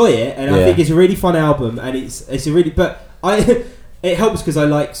really enjoy it, and I think it's a really fun album, and it's a really. But it helps because I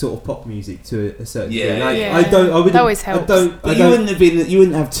like sort of pop music to a certain degree. Like, I wouldn't. That always helps. You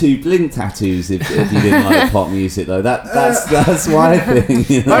wouldn't have 2 Blink tattoos if you didn't like pop music though. That's my thing.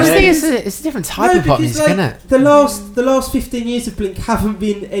 You know? I just think it's a different type of pop music, isn't it? The last 15 years of Blink haven't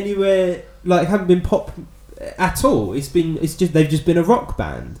been anywhere haven't been pop at all. They've just been a rock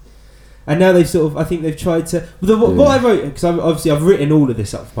band. And now they've sort of, I think they've tried to. What I wrote, because I've written all of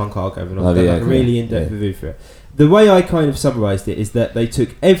this up for Punk Archive, and I've done a really in-depth review for it. The way I kind of summarised it is that they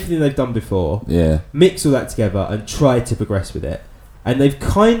took everything they've done before, mixed all that together, and tried to progress with it. And they've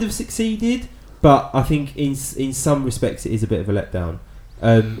kind of succeeded, but I think in some respects it is a bit of a letdown.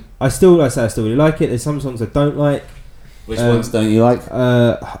 I still really like it. There's some songs I don't like. Which ones don't you like?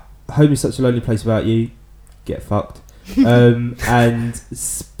 Home is Such a Lonely Place Without You. Get fucked. And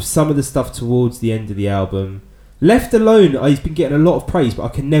some of the stuff towards the end of the album, Left Alone, I've been getting a lot of praise, but I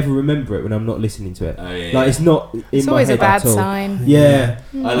can never remember it when I'm not listening to it. It's not in it's my always head a bad at all. sign. Yeah.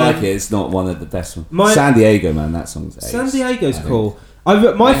 I like it. It's not one of the best ones. San Diego, man, that song's ace. San Diego's cool. I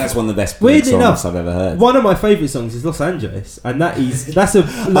think that's one of the best Blink songs I've ever heard. One of my favourite songs is Los Angeles, and that's a.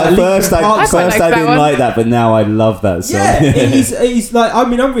 At first I didn't like that, but now I love that song. Yeah, he's like. I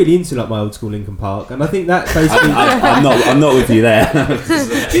mean, I'm really into like my old school Linkin Park, and I think that basically. I'm not with you there.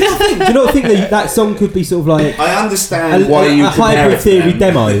 Do you not think that song could be sort of like? I understand why you a hybrid theory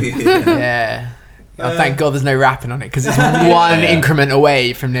demo. Yeah. Oh, thank God there's no rapping on it, because it's one increment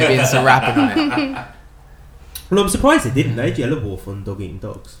away from there being some rapping on it. Well, I'm surprised they didn't. They had Yellow Wolf on Dog Eating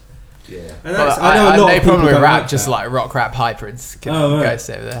Dogs. Yeah. And Well, I know a lot of no people problem with don't rap, like just that. like rock rap hybrids can right. go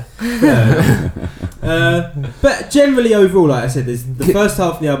sit over there. But generally, overall, like I said, there's the first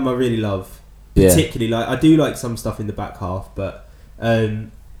half of the album I really love. Particularly, like I do like some stuff in the back half, but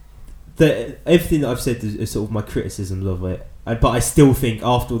everything that I've said is sort of my criticisms of it. But I still think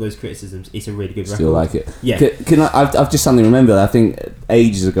after all those criticisms, it's a really good record. Still like it. Yeah. I've just suddenly remembered. I think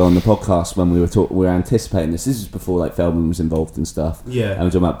ages ago on the podcast when we were anticipating this. This was before like Feldman was involved and stuff. Yeah. And we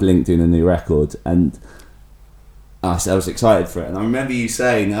were talking about Blink doing a new record, and I was excited for it. And I remember you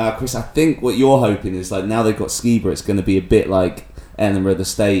saying, Chris, I think what you're hoping is like now they've got Skiba, it's going to be a bit like Enema of the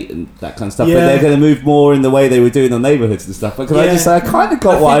State and that kind of stuff, but they're going to move more in the way they were doing on Neighbourhoods and stuff. Because I kind of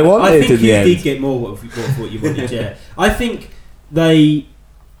got what I wanted. I think in the you end. did get more what you wanted. Yeah, I think their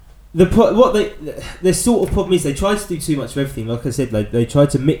sort of problem is they try to do too much of everything. Like I said, they try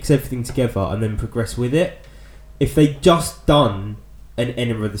to mix everything together and then progress with it. If they just done an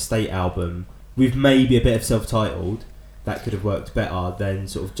Enema of the State album with maybe a bit of self-titled, that could have worked better than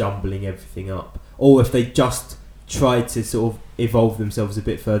sort of jumbling everything up. Or if they just tried to sort of evolve themselves a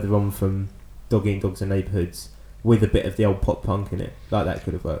bit further on from Dog Eating Dogs and Neighbourhoods with a bit of the old pop punk in it, like that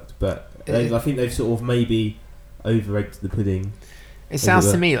could have worked. But I think they've sort of maybe over-egged the pudding. It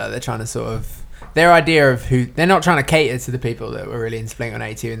sounds to me like they're trying to sort of... Their idea of who... They're not trying to cater to the people that were really into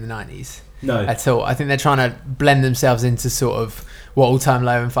Blink-182 in the 90s. No. At all. I think they're trying to blend themselves into sort of what All Time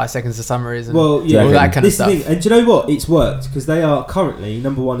Low and 5 Seconds of Summer is and all that kind of stuff. Thing. And do you know what? It's worked because they are currently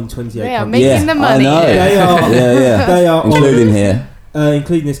number one in 28 They are countries. making the money. I know. They are. They are including here.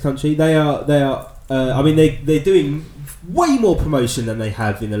 Including this country. They are. I mean, they're doing way more promotion than they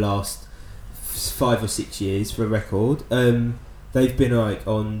have in the last 5 or 6 years for a record. They've been like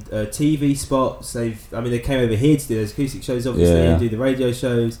on TV spots. They came over here to do those acoustic shows, obviously, and do the radio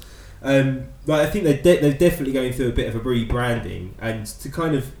shows. I think they're definitely going through a bit of a rebranding, and to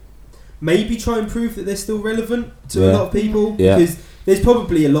kind of maybe try and prove that they're still relevant to a lot of people. Because there's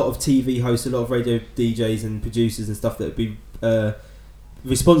probably a lot of TV hosts, a lot of radio DJs and producers and stuff that would be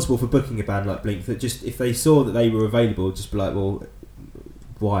responsible for booking a band like Blink. That just if they saw that they were available, just be like, well,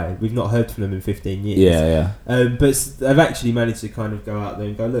 why? We've not heard from them in 15 years. But they've actually managed to kind of go out there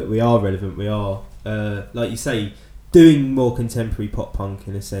and go, look, we are relevant. We are, like you say, doing more contemporary pop punk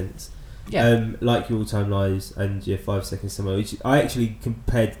in a sense. Like your All Time Lies and your 5 Seconds Summer, which I actually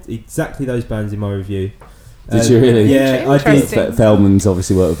compared exactly those bands in my review. Did you really? Yeah, I did. Feldman's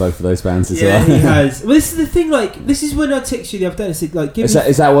obviously worked with both of those bands as well. Yeah, he has. Well, this is the thing. Like, this is when I texted you the other day. I said, like, is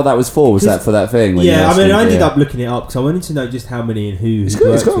that what that was for? Was that for that thing? Yeah, I ended up looking it up because I wanted to know just how many and who. It's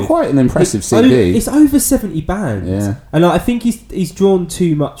got quite an impressive CD. It's over 70 bands. And I think he's drawn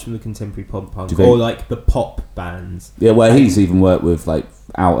too much from the contemporary pop punk or like the pop bands. Yeah, where he's even worked with like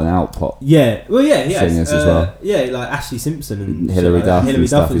out and out pop. Yeah, well, yeah, he has. Singers as well. Yeah, like Ashley Simpson and Hilary Duff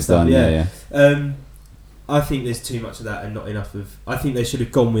and stuff. Yeah. I think there's too much of that and not enough of... I think they should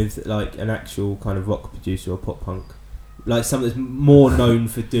have gone with like an actual kind of rock producer or pop punk. Like someone that's more known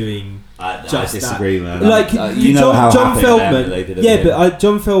for doing I disagree, that. Man. Like, John Feldman... Yeah, but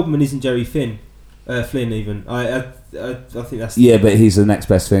John Feldman isn't Jerry Flynn even. I think that's... Yeah, but he's the next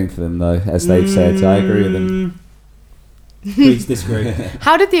best thing for them though, as they've said. I agree with them. Please disagree.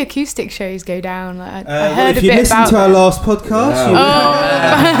 How did the acoustic shows go down? Like, I heard if a you bit listened about to our last podcast,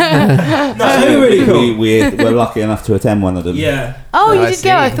 no, they were really cool. We're lucky enough to attend one of them. Yeah. Oh, you did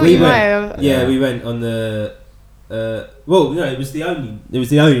go. I thought you might have. Yeah, we went on the. Well, no, it was the only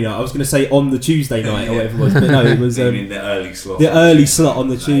night. I was going to say on the Tuesday night or whatever it was, but no, it was the early slot. The early slot on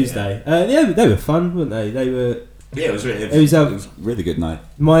the Tuesday. Yeah, they were fun, weren't they? They were. Yeah, it was a really good night.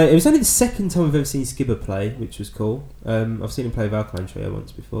 It was only the second time I've ever seen Skibber play, which was cool. I've seen him play with Alkaline Trio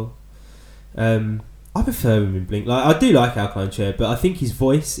once before. I prefer him in Blink. Like, I do like Alkaline Trio, but I think his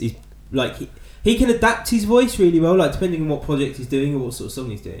voice is like he can adapt his voice really well. Like depending on what project he's doing or what sort of song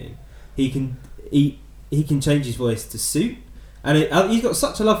he's doing, he can change his voice to suit. And he's got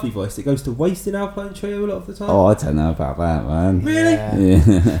such a lovely voice that goes to waste in Alkaline Trio a lot of the time. Oh, I don't know about that, man. Really?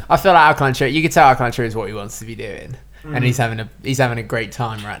 Yeah. I feel like Alkaline Trio. You can tell Alkaline Trio is what he wants to be doing, and he's having a great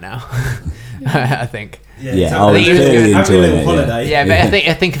time right now. I think. Yeah, I was he was really good. Having a enjoying little it. holiday. Yeah, but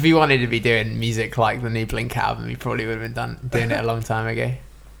I think if he wanted to be doing music like the new Blink album, he probably would have been doing it a long time ago.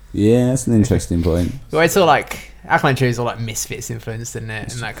 Yeah, that's an interesting point. Well, it's all like Alkaline Trio is all like Misfits influenced, isn't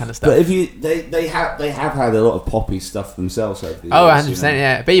it, and that kind of stuff. But if they have had a lot of poppy stuff themselves over the years. Oh, 100%,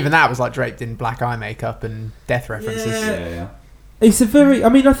 yeah. But even that was like draped in black eye makeup and death references. Yeah. It's a very. I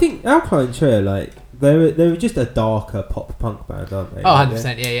mean, I think Alkaline Trio, like they're just a darker pop punk band, aren't they? Oh,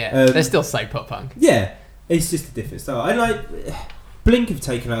 100%, yeah. They're still so pop punk. Yeah, it's just a different style. And like Blink have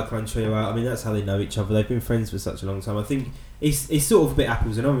taken Alkaline Trio out. I mean, that's how they know each other. They've been friends for such a long time. I think it's sort of a bit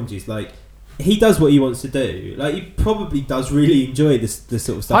apples and oranges. Like he does what he wants to do. Like he probably does really enjoy the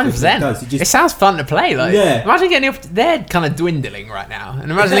sort of stuff. 100%. That he does. It sounds fun to play. Like, Yeah. Imagine getting they're kind of dwindling right now,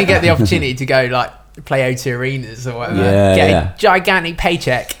 and imagine you get the opportunity to go like play O2 arenas or whatever, get a gigantic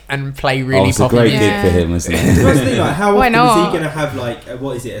paycheck and play really it's a poppy great music. gig for him, isn't That's the it? thing, like, how Why often not? is he going to have like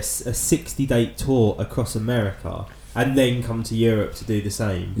what is it, a 60-day tour across America and then come to Europe to do the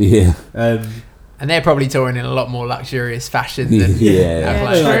same? Yeah. And they're probably touring in a lot more luxurious fashion than Yeah.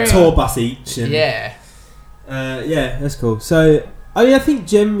 Alkaline Like True. tour bus each. And, Yeah. yeah, that's cool. So I mean, I think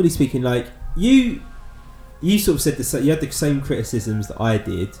generally speaking, like you sort of said you had the same criticisms that I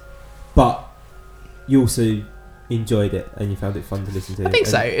did, but you also enjoyed it and you found it fun to listen to. I think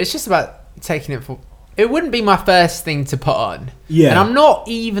so. It's just about taking it for. It wouldn't be my first thing to put on. Yeah. And I'm not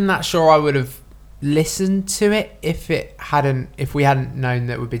even that sure I would have listened to it if we hadn't known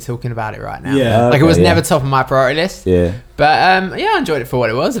that we'd be talking about it right now. Yeah. Like it was Okay, never top of my priority list. Yeah. But yeah, I enjoyed it for what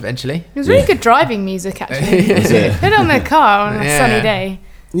it was eventually. It was really good driving music, actually. Was it? Put it on the car on a Yeah. sunny day.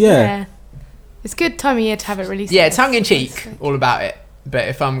 Yeah. It's a good time of year to have it released. Yeah, tongue in cheek, all about it. But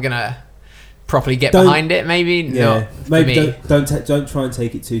if I'm gonna properly get Don't- behind it, maybe not for Maybe me. don't try and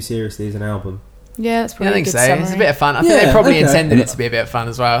take it too seriously as an album. Yeah, that's Yeah, I probably think a so. good summary. It's a bit of fun. I think Yeah, they probably okay. intended it to be a bit of fun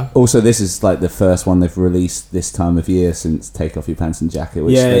as well. Also, this is like the first one they've released this time of year since Take Off Your Pants and Jacket,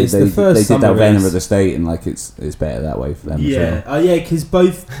 which Yeah, they it's the first did summer that Venom release. of the State, and like it's better that way for them as Yeah, well. yeah, because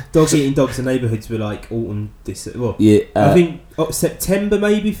both Dog Eating Dogs and Neighbourhoods were like autumn. Well, Yeah, I think September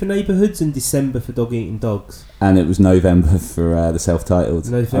maybe for Neighbourhoods and December for Dog Eating Dogs. and it was November for the self-titled.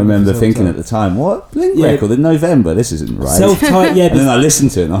 November I remember for thinking at self-titled. the time, what Blink Yeah. record in November? This isn't right. Self-titled, yeah. and then I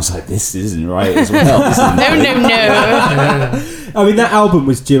listened to it and I was like, this isn't right as well. This isn't No. I mean, that album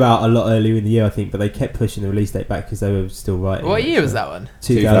was due out a lot earlier in the year, I think, but they kept pushing the release date back because they were still writing. What it, year so- was that one?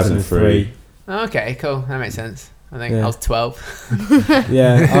 2003. Oh, okay, cool. That makes sense. I think Yeah. I was 12.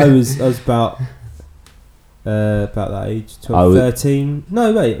 Yeah, I was about that age, 12, 13.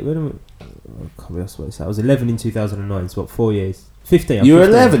 No, wait. When am I can't be asked what it's. I was 11 in 2009. So what? 4 years. 15. I'm You were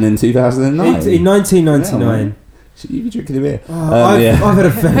 15. 11 in 2009. In 1999. Should you be drinking a beer? I've had a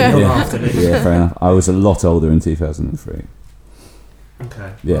very long afternoon. Yeah, fair enough. I was a lot older in 2003.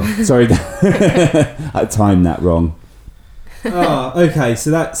 Okay. Yeah, sorry, I timed that wrong. Okay. So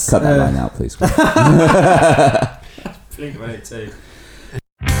that's Cut that line out, please. Blink-182.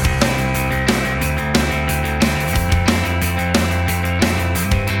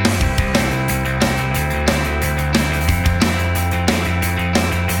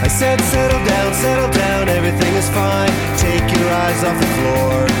 I said settle down, everything is fine. Take your eyes off the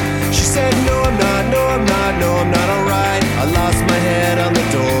floor. She said no I'm not, no I'm not, no I'm not alright. I lost my head on the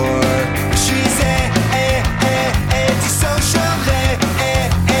door. She's antisocial,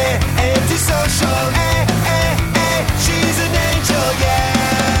 antisocial, she's an angel,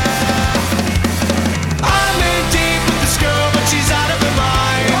 yeah. I'm in deep with this girl, but she's out of her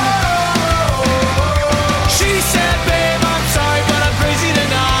mind. She said, babe, I'm sorry, but I'm crazy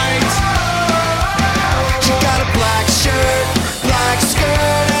tonight. She got a black shirt, black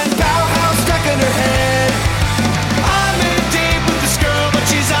skirt, and Bauhaus stuck in her head. I'm in deep with this girl, but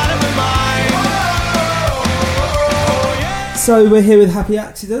she's out of her mind. So we're here with Happy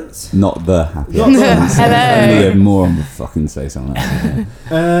Accidents. Not the happy. Not the Accidents. Hello. Only a moron would fucking say something like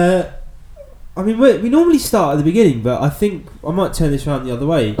that. I mean, we normally start at the beginning, but I think I might turn this around the other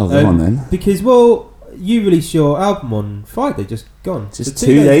way. Oh, go on then. Because, well, you released your album on Friday, just gone. Just So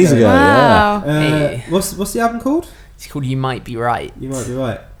 2 days ago. Wow. Hey. What's the album called? It's called You Might Be Right, You might be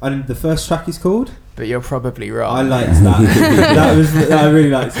right. And the first track is called? but you're probably wrong. I liked that. I really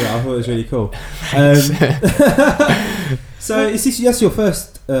liked it. I thought it was really cool. So that's your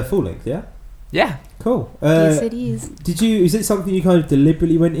first full length, yeah? Yeah. Cool. Yes, it is. Is it something you kind of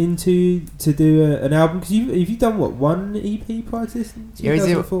deliberately went into to do an album? Because have you done one EP prior to this in Yeah, is it-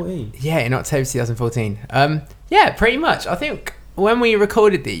 2014? Yeah, in October 2014. Yeah, pretty much. I think when we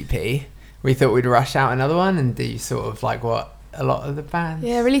recorded the EP, we thought we'd rush out another one and do sort of like what a lot of the bands.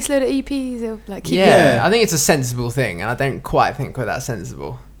 Yeah, release a load of EPs. Or like keep Yeah, Yeah. I think it's a sensible thing, and I don't quite think we're that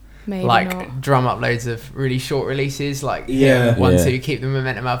sensible. Maybe like not. drum up loads of really short releases, like Yeah. 1, Yeah. 2, keep the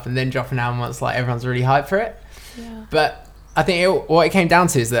momentum up, and then drop an album once like everyone's really hyped for it. Yeah. But I think what it came down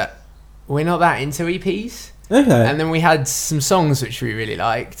to is that we're not that into EPs. Okay. And then we had some songs which we really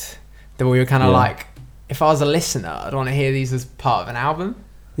liked that we were kind of Yeah. like, if I was a listener, I'd want to hear these as part of an album.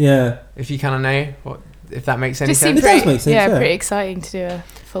 Yeah. If you kind of know if that makes any Just seemed sense. It does pretty, make sense, yeah. pretty exciting to do a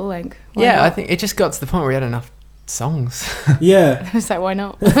full length. Why Yeah, not? I think it just got to the point where we had enough songs. Yeah. It's like, why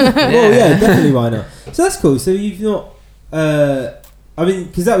not? Well, yeah, definitely. Why not? So that's cool. So you've not. I mean,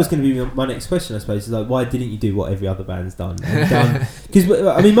 because that was going to be my next question, I suppose. Is like, why didn't you do what every other band's done? Because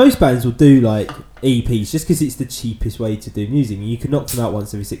I mean, most bands will do like EPs just because it's the cheapest way to do music. You can knock them out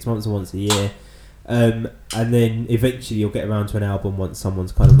once every 6 months or once a year, and then eventually you'll get around to an album once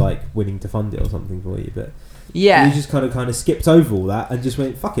someone's kind of like willing to fund it or something for you. But Yeah. you just kind of skipped over all that and just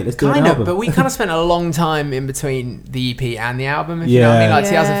went, fuck it, let's do an Kind of, album. but we kind of spent a long time in between the EP and the album, if you know what I mean. Yeah. Like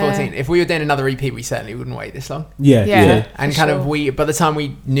Yeah. 2014, if we were doing another EP, we certainly wouldn't wait this long. yeah, Yeah. yeah. And For kind sure. of by the time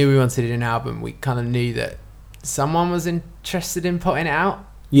we knew we wanted an album, we kind of knew that someone was interested in putting it out.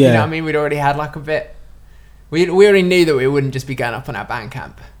 Yeah. You know what I mean? We'd already had like a bit. We already knew that we wouldn't just be going up on our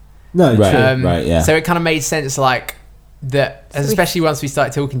Bandcamp. No, Right. true. Right, yeah. So it kind of made sense, like that, So we- especially once we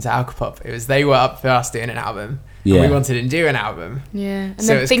started talking to Alcopop. It was they were up for us doing an album. Yeah. And we wanted to do an album. Yeah, and So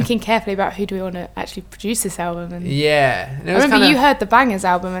then it's thinking carefully about who do we want to actually produce this album. And Yeah. And it I was remember kinda, you heard the Bangers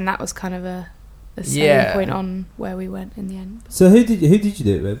album, and that was kind of a selling Yeah. point on where we went in the end. So who did you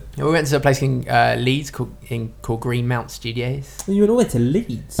do it with? We went to a place in Leeds called Green Mount Studios. You went all the way to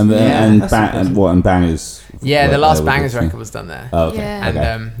Leeds. And, Yeah. and, That's ba- impressive. and what and bangers? Yeah, What the last there was Bangers it? record was done there. Oh, okay. Yeah. And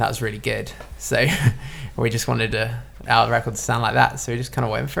okay. that was really good. So we just wanted our record to sound like that. So we just kind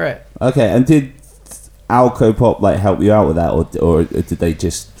of went for it. Okay, and did Alcopop like help you out with that, or did they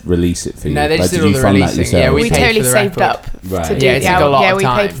just release it for you? No, they just Like, did all the fund that releasing. yourself? Yeah, We paid totally for the saved record. up Right. to do Yeah, it the took a album. lot Yeah, of we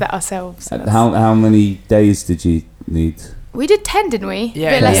time. paid for that ourselves. So And that's- how many days did you need? we did 10, didn't we? Yeah,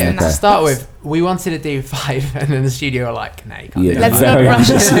 a bit less yeah. than Okay. that. To start with, we wanted to do 5, and then the studio were like, "No, you can't do Let's that." not rush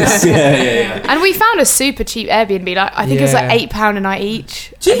ambitious. yeah. And we found a super cheap Airbnb. Like I think it was like Yeah. £8 a night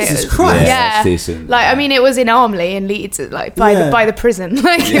each. And it Jesus was- Christ. Yeah. That's decent. Like I mean, it was in Armley in Leeds, like by Yeah. the prison.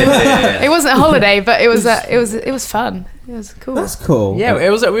 Like it wasn't a holiday, but it was fun. It was cool. That's cool. Yeah, it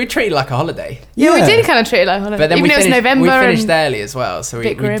was. We treated it like a holiday, yeah, we did kind of treat it like a holiday. but then Even we though it was finished, November. we finished and early as well, so we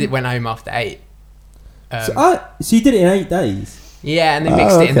bit grim. went home after 8. So you did it in 8 days. Yeah, and they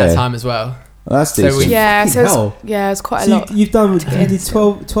mixed it in that okay. time as well. Well, that's So decent. yeah, Fucking so it's, hell. yeah, it was quite a So lot. you've done. You get did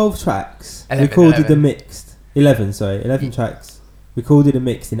into 12 tracks. 11, recorded 11. and mixed. 11. Sorry, 11 tracks. Recorded and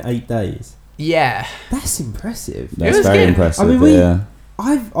mixed in 8 days. Yeah, That's impressive. That's was very good. impressive. I mean, yeah.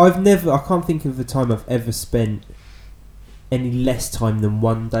 I've never. I can't think of a time I've ever spent any less time than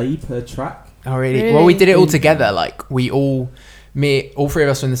 1 day per track. oh really? Really? Well, we did it all together. Like all 3 of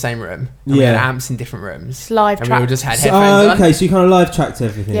us were in the same room. And we had Yeah. amps in different rooms. It's live And we all track. just had So, headphones on. okay, so you kind of live tracked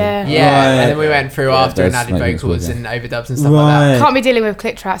everything. Yeah. Yeah, Right. and then we went through Yeah, after and that's added making it vocals cool, and overdubs and stuff like Right. Can't be dealing with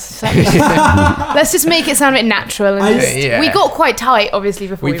click tracks. So let's just make it sound a bit natural. And I- just- Yeah. We got quite tight, obviously,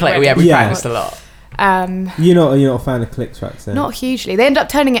 that. before We we played. went. We Yeah. practiced a lot. You're not a fan of click tracks, then? Not hugely. They end up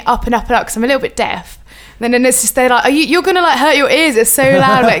turning it up and up and up because I'm a little bit deaf. And then it's just they're like, you're gonna like hurt your ears. It's so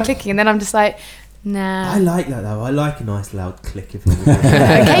loud, like clicking. And then I'm just like, nah. I like that though. I like a nice loud click. If I'm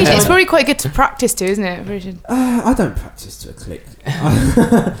Occasionally, it's probably quite good to practice to, isn't it? I don't practice to a click. No,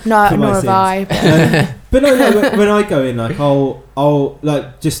 For my nor have sins. I. But But no, when I go in, like I'll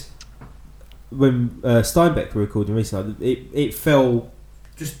like just when Steinbeck were recording recently, it fell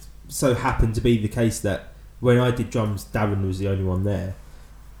just so happened to be the case that when I did drums, Darren was the only one there.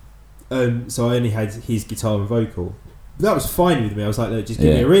 So I only had his guitar and vocal. That was fine with me. I was like, look, just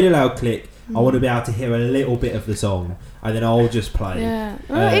give me a really loud click. I want to be able to hear a little bit of the song, and then I'll just play. yeah,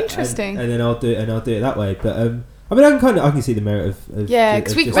 oh, interesting. And then I'll do it that way. But I mean, I can see the merit of Yeah, of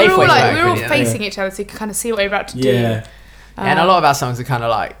because just- we're all Both ways like work, we're all really, facing each other, so you can kind of see what you're about to do. yeah. And a lot of our songs are kind of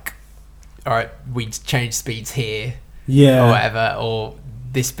like, all right, we change speeds here Yeah. or whatever, or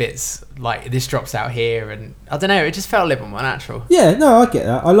this bit's like this drops out here, and I don't know. It just felt a little more natural. Yeah, no, I get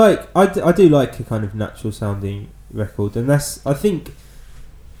that. I do like a kind of natural sounding record, and that's, I think,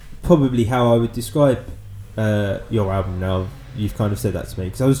 probably how I would describe your album now. You've kind of said that to me,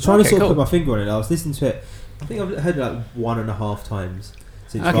 because I was trying to Okay, sort of cool. put my finger on it. I was listening to it, I think I've heard it like 1.5 times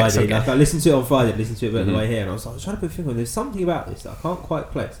since Okay, that's Friday. okay. Like I listened to it on Friday, listened to it on the Mhm. way here, and I was trying to put a finger on it. There's something about this that I can't quite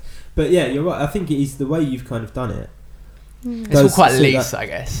place. But yeah, you're right. I think it is the way you've kind of done it. It's all quite so loose, that- I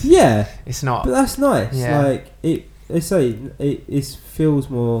guess. Yeah, It's not. but that's nice. Yeah. Like they say, it feels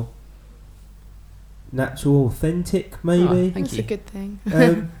more natural, authentic, maybe. Thank That's you. a good thing.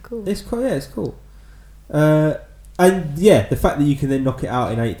 Um, Cool. It's cool. Yeah, it's cool. And yeah, the fact that you can then knock it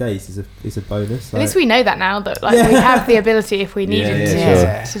out in 8 days is a bonus. At least we know that now, that like we have the ability if we needed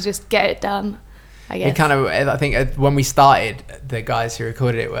to just get it done. I guess. It kind of, I think when we started, the guys who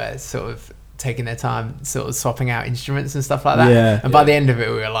recorded it were sort of taking their time, sort of swapping out instruments and stuff like that. Yeah. And by the end of it,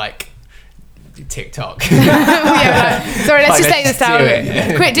 we were like, TikTok. Sorry, let's just take this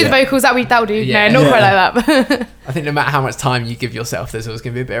down. Quick, do the vocals. That'll do. Yeah. No, not quite like that. I think no matter how much time you give yourself, there's always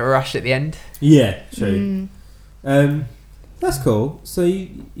going to be a bit of a rush at the end. Yeah, true. That's cool. So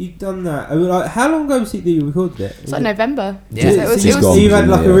you've done that. I mean, like, how long ago was it that you recorded it? It's like November. Yeah. So So you had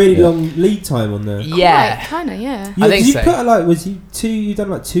like a really long lead time on the. Yeah. Kind of, yeah. I think you so. Put like you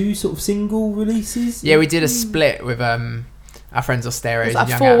done like 2 sort of single releases? Yeah, we did a split with our friends of Stereos It was and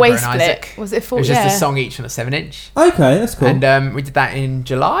like Young a 4-way Amber and split. Isaac. Was it 4? It was just a song each on a 7-inch. Okay, that's cool. And we did that in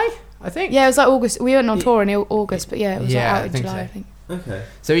July, I think. Yeah, it was like August. We went on tour in August, but yeah, it was like Yeah, out I in think July, so. I think. Okay.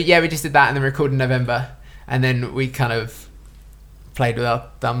 So yeah, we just did that and then recorded in November, and then we kind of played with our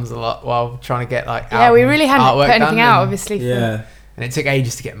thumbs a lot while trying to get like We really hadn't artwork put anything done, out, and- obviously. Yeah. And it took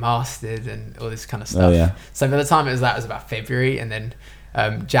ages to get mastered and all this kind of stuff. Oh, yeah. So by the time it was about February, and then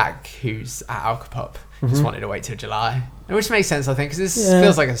Jack, who's at Alcopop, just wanted to wait till July, which makes sense, I think, because this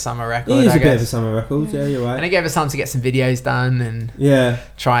feels like a summer record. It is I a bit of a guess. summer record. Yeah, you're right. And it gave us time to get some videos done and Yeah.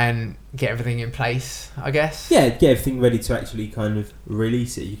 try and get everything in place, I guess. Yeah, get everything ready to actually kind of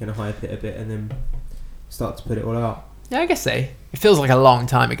release it. You can hype it a bit and then start to put it all out. Yeah, I guess so. It feels like a long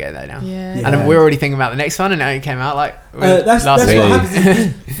time ago though now. Yeah. Yeah. And we're already thinking about the next one, and it only came out like That's last what week.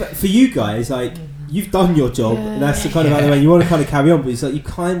 happens. For you guys, like, you've done your job. And that's the kind of way you want to kind of carry on, but it's like you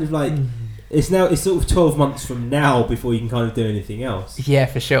kind of like it's sort of 12 months from now before you can kind of do anything else. Yeah,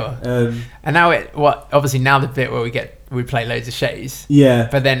 for sure. And now obviously now the bit where we play loads of shows. Yeah.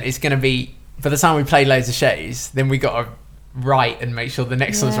 But then it's going to be, by the time we play loads of shows, then we got to write and make sure the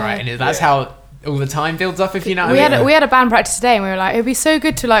next one's right. And that's how all the time builds up, if you know what I mean. We had a band practice today, and we were like, it'd be so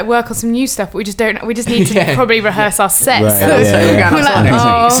good to like work on some new stuff, but we just need to probably rehearse our sets. Right, So yeah, We're going on We're tour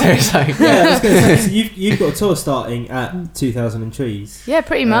like, next week, so it's like, Yeah, I was going to say, so you've got a tour starting at 2000 Trees. yeah,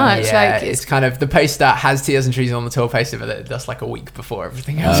 pretty much. yeah, Like it's kind of, the poster has Tears and Trees on the tour poster, but that's like a week before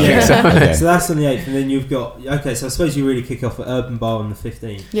everything else Yeah. kicks off. Okay. So that's on the 8th, and then you've got... Okay, so I suppose you really kick off at Urban Bar on the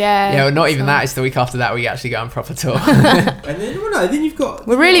 15th. yeah. Yeah, well, not even so- that. It's the week after that we actually go on proper tour. And then, well, no, then you've got...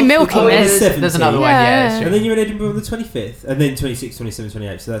 We're really milking on the this. 17th. There's another one, Yeah. yeah. That's And true. then you're in Edinburgh on the 25th, and then 26th, 27th,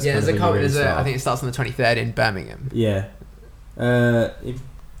 28th. So that's Yeah, kind there's of when you really start. I think it starts on the 23rd in Birmingham. Yeah.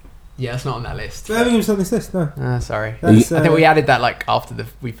 Yeah, it's not on that list. Birmingham's on this list, no. Sorry. That's, I think we added that like after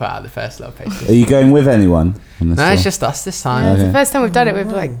we put out the first Love Are poster. you going with anyone on this No, tour? it's just us this time. Yeah, it's Okay. the first time we've done it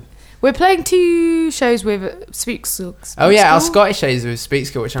with like. We're playing 2 shows with Speak School. Oh yeah, our Scottish shows with Speak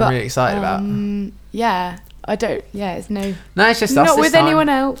School, which I'm really excited about. Yeah, I don't. Yeah, it's no. No, it's just us Not this with time. anyone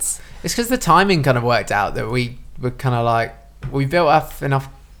else. It's because the timing kind of worked out that we were kind of like, we built up enough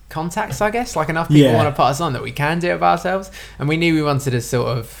contacts, I guess, like enough people Yeah. want to put us on that we can do it by ourselves, and we knew we wanted to sort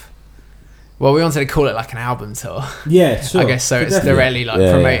of, well, we wanted to call it like an album tour. Yeah, sure. I guess so. It's Definitely. directly like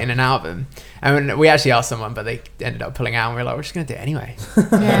Yeah, promoting an album, and when we actually asked someone, but they ended up pulling out, and we were like, we're just going to do it anyway.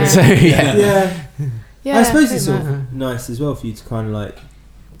 Yeah. So yeah. Yeah. Yeah, I suppose pretty it's sort much. of nice as well for you to kind of like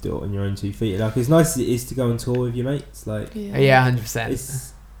do it on your own 2 feet. Like, as nice as it is to go on tour with your mates, like, Yeah, 100%.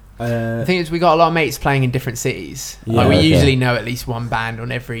 it's... The thing is, we got a lot of mates playing in different cities. Yeah, Like we okay. usually know at least one band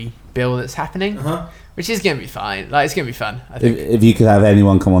on every bill that's happening, Uh-huh. which is going to be fine. Like it's going to be fun, I think. If you could have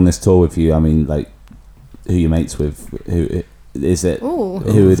anyone come on this tour with you, I mean, like, who you mates with? Who is it? Ooh,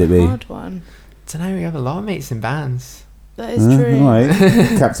 Who would it be? hard one. I don't know. We have a lot of mates in bands. That is true. All right.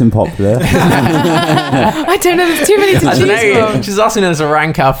 Captain Popular. I don't know. There's too many to I don't choose know. from. She's asking us to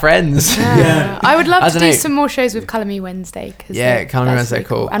rank our friends. Yeah. I would love I to dunno. do some more shows with Colour Me Wednesday. Cause Yeah, Colour Me that's Wednesday,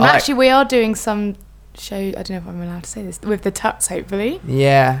 cool. And I like- actually, we are doing some show. I don't know if I'm allowed to say this with the Tuts, hopefully,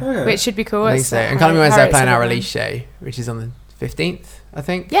 Yeah, Okay. which should be cool. I think It's, so. uh, And Colour Me Wednesday are Harriet's playing our other release show, which is on the 15th, I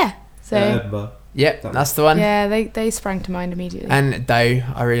think. one. Yeah. So Edinburgh. Yep, that's the one. yeah, they sprang to mind immediately. And Doe,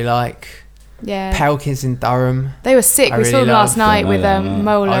 I really like. yeah. Pelicans in Durham. They were sick. I We really saw them last love night them. with Yeah.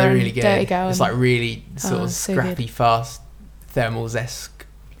 Mola Oh, they're and really good. Dirty Girl. It's and- like really sort Oh, of so scrappy, fast, thermals-esque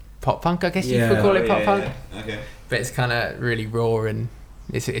pop punk, I guess you could Yeah. call it pop punk. Okay. But it's kind of really raw and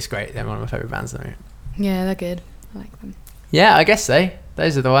it's great. They're one of my favourite bands. Though. yeah, they're good. I like them. Yeah, I guess so.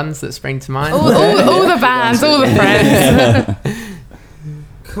 Those are the ones that spring to mind. All the bands, all the friends.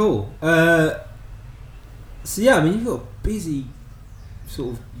 Cool. So yeah, I mean, you've got a busy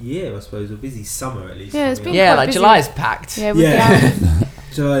sort of year, I suppose, or busy summer at least. Yeah, it's coming been up. Yeah, quite like busy. July's packed. Yeah, with Yeah. the album.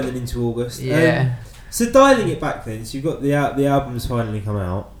 July and then into August. Yeah. So dialing it back then, so you've got the album's finally come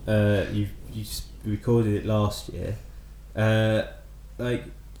out. You recorded it last year. Like,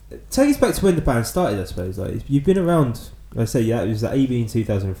 take us back to when the band started. I suppose like you've been around. I say it was at AB in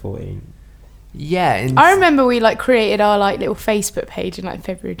 2014. Yeah, I remember we like created our like little Facebook page in like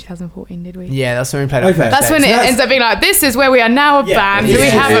February 2014. Did we? Yeah, that's when we played. Our Okay. first That's day. when it that's- ends up being like, this is where we are now a band. We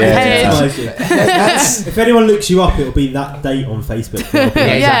have a page. If anyone looks you up, it'll be that date on Facebook. It'll be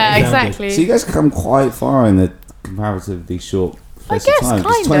Yeah, exactly. exactly. So you guys come quite far in the comparatively short I space of guess, time.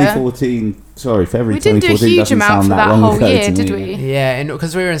 'Cause kinda. 2014, sorry, February We didn't do a 2014 huge doesn't amount sound for that that long whole ago year, to did me. we? Yeah,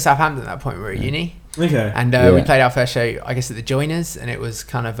 because we were in Southampton at that point. We were at uni, Okay. and Yeah. we played our first show, I guess, at the Joiners, and it was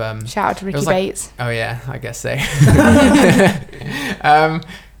kind of Shout out to it Ricky was like- Bates. Oh yeah, I guess so.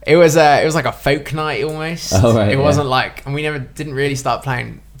 It was like a folk night almost. Oh, right, it yeah. wasn't like, and we didn't really start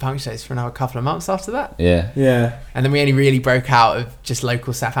playing punk shows for another couple of months after that. Yeah. Yeah. And then we only really broke out of just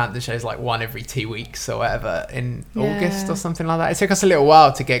local Southampton shows, like one every 2 weeks or whatever in Yeah. August or something like that. It took us a little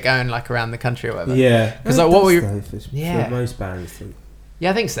while to get going, like around the country or whatever. Yeah. 'Cause, like, what we- for most bands.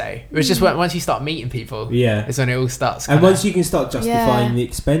 Yeah, I think so. It was just once you start meeting people, Yeah. it's when it all starts. And kinda- once you can start justifying Yeah. the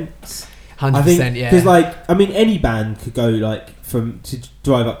expense, 100%, I think yeah. because like I mean any band could go like to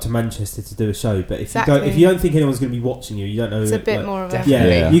drive up to Manchester to do a show, but if Exactly. if you don't think anyone's going to be watching you, you don't know. It's a bit like, more of a... Definitely.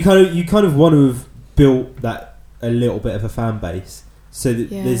 Yeah, Yeah. you kind of want to have built that a little bit of a fan base, so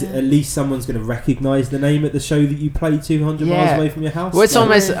that Yeah. there's at least someone's going to recognise the name at the show that you play 200 miles Yeah. away from your house. Well, it's Like-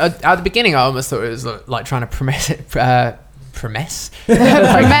 almost at the beginning. I almost thought it was like trying to promote Promess.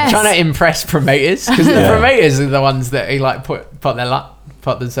 trying to impress promoters, because the Yeah. promoters are the ones that like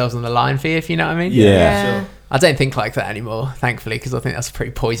put themselves on the line for you, if you know what I mean. Yeah. sure. I don't think like that anymore, thankfully, because I think that's a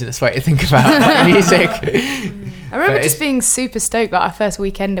pretty poisonous way to think about like, music. I remember But just it's- being super stoked, like our first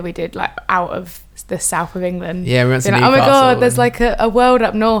weekender we did like out of the south of England. Yeah, we went to Being like, oh my Newcastle god, there's and- like a world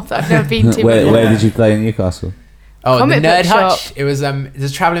up north that I've never been to. Where before. did you play in Newcastle? Oh, Comic the Nerd book shop. Hutch. It was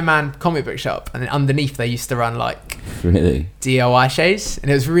there's a Travelling Man comic book shop, and then underneath they used to run like Really? DIY shows,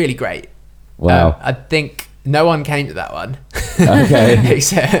 and it was really great. Wow. I think no one came to that one. Okay.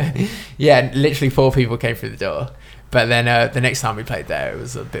 Except, yeah, literally 4 people came through the door. But then the next time we played there, it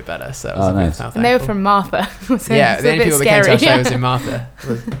was a bit better. So it was Oh, a bit nice. now And they were thankful. from Martha. So Yeah, it's the a only bit people that came to scary. our show was in Martha.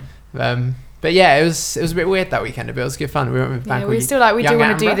 But yeah, it was a bit weird that weekend, but it was good fun. We went with a band Yeah, we called still like we do Young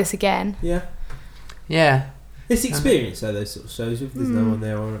want to do Amber. this again. Yeah, Yeah, it's experience though, those sort of shows. If there's no one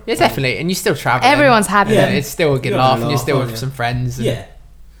there, on yeah, definitely. And you still travel. Everyone's had Yeah. them. It's still a good You're laugh, having a and you're laugh, still aren't with you? some friends. And Yeah,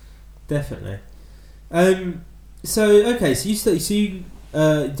 definitely. So okay, so you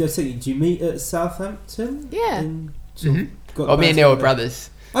just thinking, do you meet at Southampton? Yeah. And sort of got Oh, me and Neil were together? brothers.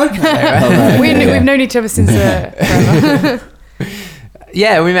 Okay. right. We've Yeah. known each other since forever.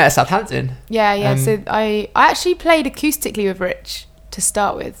 Yeah, we met at Southampton. Yeah. Um, So I actually played acoustically with Rich to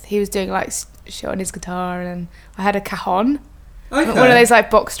start with. He was doing like shit on his guitar, and I had a cajon, Okay. one of those like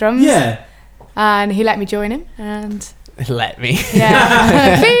box drums. Yeah. And he let me join him, and Let me.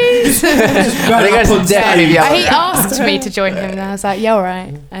 yeah, please. I think that's definitely the other. He asked me to join him, and I was like, yeah, all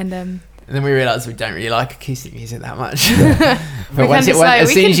right. And And then we realised we don't really like acoustic music that much. We But can just, like, as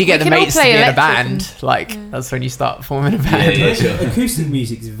we soon can- as you get we the can all mates to play be in a electric band, like that's when you start forming a band. Yeah, sure. Acoustic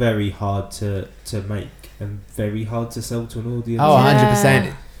music is very hard to make and very hard to sell to an audience. Oh, Yeah.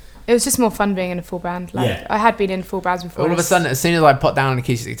 100%. it was just more fun being in a full band. Like Yeah. I had been in full bands before. All of a sudden, as soon as I put down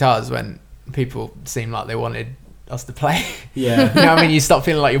acoustic guitars, when people seemed like they wanted us to play, Yeah. you know what I mean? You stop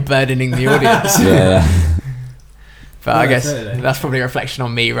feeling like you're burdening the audience. Yeah. But I Yeah, guess totally. that's probably a reflection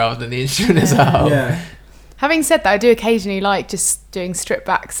on me rather than the instrument as a whole. Yeah. Having said that, I do occasionally like just doing stripped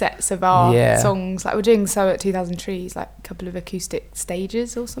back sets of our Yeah. songs. Like we're doing so at 2000 Trees, like a couple of acoustic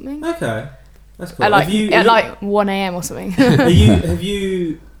stages or something. Okay. That's cool. At like Have you- at like 1 a.m. or something. have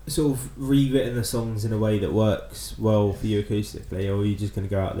you sort of rewritten the songs in a way that works well for you acoustically, or are you just going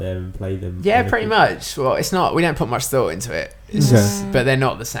to go out there and play them? Yeah, in pretty acoustic? much. Well, it's not. We don't put much thought into it. It's Okay. just, but they're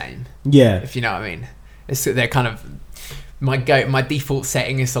not the same. Yeah. If you know what I mean. They're kind of my default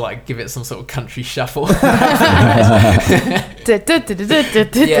setting is to like give it some sort of country shuffle.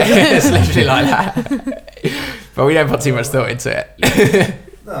 Yeah, it's literally like that. But we don't put too much thought into it.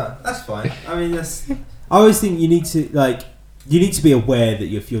 No, that's fine. I mean, I always think you need to be aware that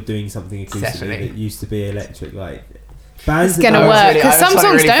if you're doing something acoustically Definitely. that used to be electric, like bands It's that gonna don't- work. 'cause some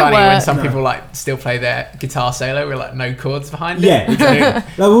songs don't funny work. when some No. people like still play their guitar solo with like no chords behind it. Yeah, exactly.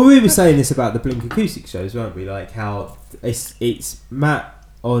 Like, well, we were saying this about the Blink acoustic shows, weren't we? Like how it's Matt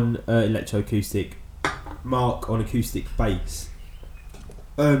on electroacoustic, Mark on acoustic bass.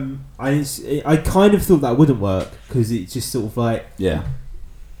 I kind of thought that wouldn't work because it's just sort of like Yeah.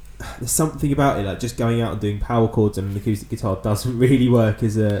 there's something about it, like just going out and doing power chords on an acoustic guitar doesn't really work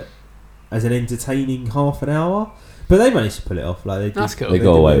as an entertaining half an hour. But they managed to pull it off. Like That's cool. They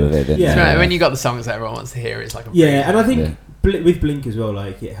got away with it, didn't Yeah. they? When you got the songs that everyone wants to hear, it's like a Yeah, and I think Yeah. with Blink as well,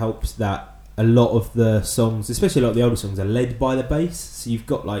 like it helps that a lot of the songs, especially a lot of the older songs, are led by the bass. So you've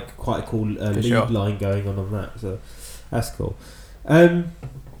got like quite a cool lead line going on that. So that's cool.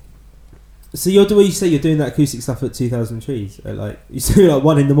 So you say you're doing that acoustic stuff at 2000 Trees? Like you say like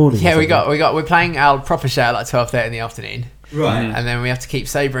 1 a.m. Yeah, we're playing our proper show at like 12:30 in the afternoon. Right. And then we have to keep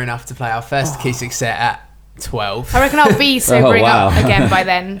sober enough to play our first acoustic set at 12. I reckon I'll be sobering up again by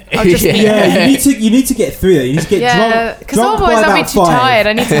then. I'll just be you need to get through that. You need to get drunk. Because otherwise I'll be too tired.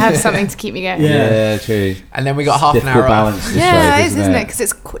 I need to have something to keep me going. Yeah, true. And then we got half an hour off. Yeah, it is, isn't it? Because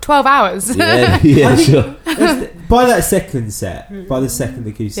it's 12 hours. Yeah, sure. By that second set, by the second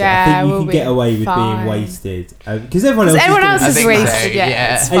acoustic, I think you can get away with being wasted. Because everyone else is wasted,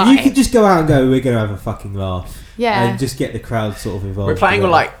 it's fine. And you can just go out and go, we're going to have a fucking laugh. Yeah. And just get the crowd sort of involved. We're playing with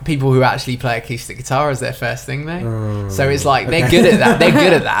like people who actually play acoustic guitar as their first thing though. So it's like they're good at that. They're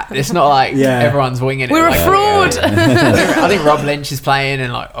good at that. It's not like everyone's winging it. We're like, a fraud. I think Rob Lynch is playing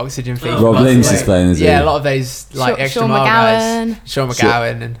and like Oxygen Fever. Rob Lynch is playing, is he? Yeah, a lot of those like extra mile guys. Sean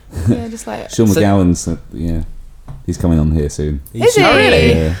McGowan and just like Sean McGowan's he's coming on here soon. Is he? Oh,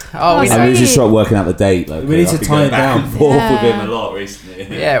 really? Yeah. Oh, we just started working out the date. Like, we need to tie it down. Forth with him a lot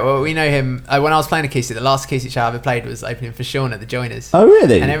recently. Yeah, well, we know him. When I was playing acoustic, the last acoustic show I ever played was opening for Sean at the Joiners. Oh,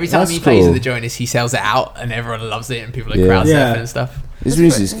 really? And every time he plays at the Joiners, he sells it out, and everyone loves it, and people are crowd surfing and stuff. His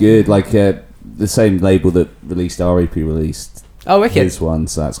music's good. Like the same label that released our EP released. Oh, wicked. His one,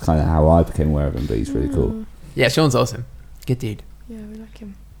 so that's kind of how I became aware of him. But he's really cool. Yeah, Sean's awesome. Good dude. Yeah, we like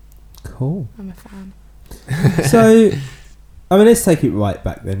him. Cool. I'm a fan. So, I mean, let's take it right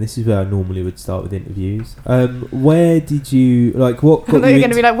back then. This is where I normally would start with interviews. Where did you, like, what got I thought you were going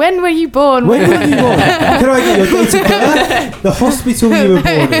to be like, when were you born? When were you born? Can I get your date of birth? The hospital you were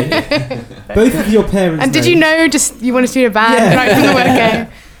born in? Both of your parents' And did you know just you wanted to be in a band right from the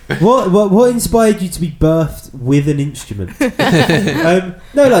word go? What inspired you to be birthed with an instrument?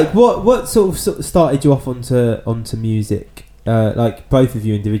 No, like, what sort of started you off onto music? Like, both of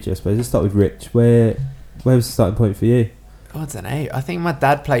you individually, I suppose. Let's start with Rich. Where was the starting point for you? I don't know. I think my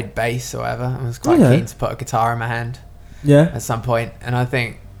dad played bass or whatever. I was quite keen to put a guitar in my hand. Yeah. At some point, and I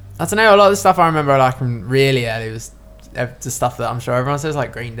think I don't know. A lot of the stuff I remember like from really early was the stuff that I'm sure everyone says,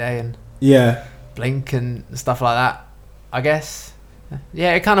 like Green Day and Blink and stuff like that. I guess.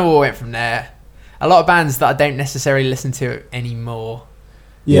 Yeah, it kind of all went from there. A lot of bands that I don't necessarily listen to anymore.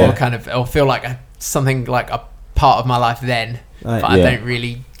 Yeah. Or feel like something like a part of my life then, but I don't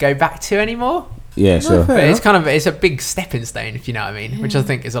really go back to anymore. Yeah, sure. But it's a big stepping stone, if you know what I mean, which I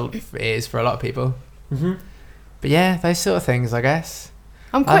think it is for a lot of people. Mm-hmm. But yeah, those sort of things, I guess.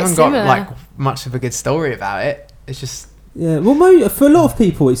 I'm quite I haven't similar. got like much of a good story about it. It's just well, for a lot of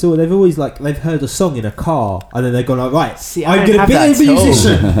people, it's all they've always like they've heard a song in a car and then they've gone like, right, see, I'm going to be a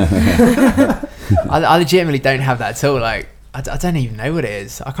musician. I legitimately don't have that at all. Like, I don't even know what it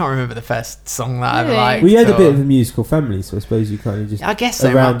is. I can't remember the first song that I ever liked. We had a bit of a musical family, so I suppose you kind of just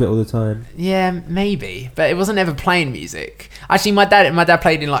around it all the time. Yeah, maybe, but it wasn't ever playing music. Actually, my dad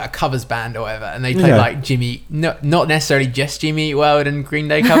played in like a covers band or whatever, and they played like Jimmy, not necessarily just Jimmy Eat World and Green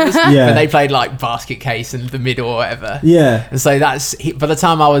Day covers, but they played like Basket Case and The Middle or whatever. Yeah, and so by the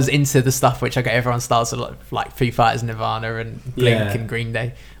time I was into the stuff which I get everyone starts like Foo Fighters, Nirvana, and Blink and Green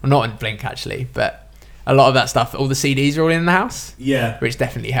Day. Well, not in Blink actually, but. A lot of that stuff, all the CDs are all in the house. Yeah. Which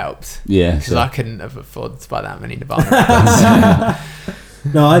definitely helped. Yeah. Because I couldn't have afforded to buy that many Nirvana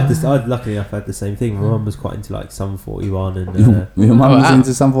records. No, I'd luckily enough had the same thing. My mum was quite into like Sum 41 and your mum was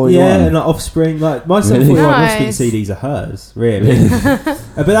into Sum 41. Yeah, and like Offspring. Like my Sum 41 Offspring CDs are hers, really.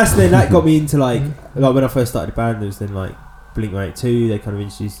 But that got me into like when I first started the band. There was then like Blink-182. They kind of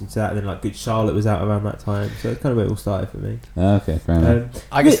introduced me to that, and then like Good Charlotte was out around that time. So it's kind of where it all started for me. Okay, fair enough.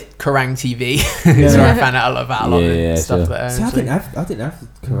 I guess Kerrang TV is where I found out about a lot of stuff. Sure. See, I didn't have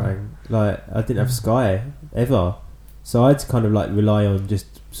Kerrang. Like I didn't have Sky ever, so I had to kind of like rely on just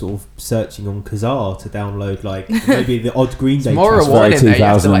sort of searching on Kazaa to download like maybe the odd Green Day. It's more rewarding.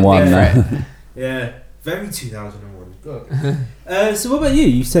 2001. Yeah, very 2001. So what about you?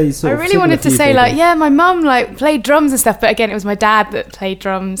 You say I really wanted to say like my mum like played drums and stuff, but again it was my dad that played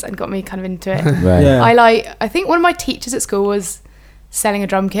drums and got me kind of into it. Right. Yeah. I think one of my teachers at school was selling a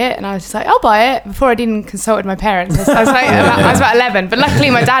drum kit, and I was just like, I'll buy it. Before I'd even consulted my parents, I was like, I was about 11, but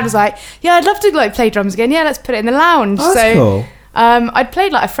luckily my dad was like, yeah, I'd love to like play drums again. Yeah, let's put it in the lounge. Oh, that's cool. I'd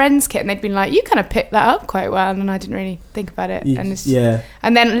played like a friend's kit, and they'd been like, you kind of picked that up quite well, and I didn't really think about it.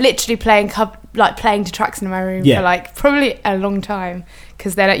 And then literally playing to tracks in my room for like probably a long time,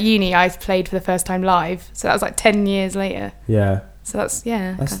 because then at uni I played for the first time live, so that was like 10 years later. So that's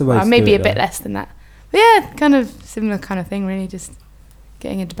the way maybe a bit less than that, but yeah, kind of similar kind of thing really, just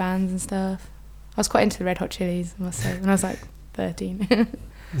getting into bands and stuff. I was quite into the Red Hot Chilies, I must say, when I was like 13.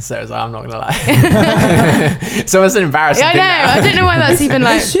 So I was like, I'm not gonna lie. So it's an embarrassing thing. I don't know why that's even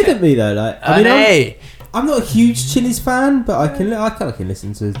like. It shouldn't be though. Like, I mean, I'm not a huge Chili's fan, but I can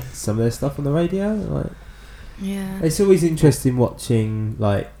listen to some of their stuff on the radio. Like, yeah, it's always interesting watching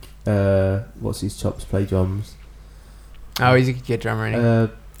like what's his chops play drums. Oh, he's a good drummer, isn't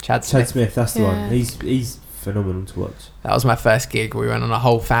he? Chad Smith. That's the one. He's phenomenal to watch. That was my first gig. We went on a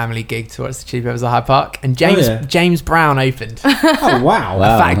whole family gig to watch the Cheap Evers at Hyde Park, and James Brown opened. Oh wow!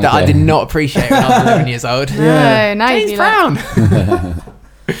 A fact that I did not appreciate when I was 11 years old. Yeah, no, James Brown.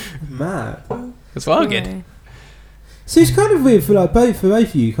 Mad. That's well good. So it's kind of weird for both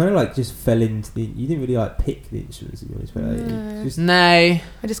of you. You kind of like just fell into the. You didn't really like pick the instruments you wanted to play. No,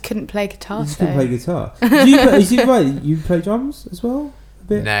 I just couldn't play guitar. You just couldn't play guitar. Is it right? You play drums as well? A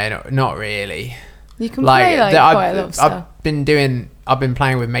bit? No, not really. You can play quite a lot of stuff. I've been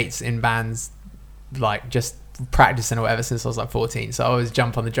playing with mates in bands, like just practicing or whatever since I was like 14. So I always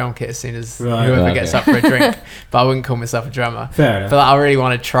jump on the drum kit as soon as whoever gets up for a drink. But I wouldn't call myself a drummer. Fair enough. But like, I really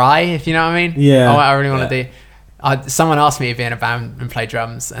want to try, if you know what I mean. Yeah. I really want to do. Someone asked me to be in a band and play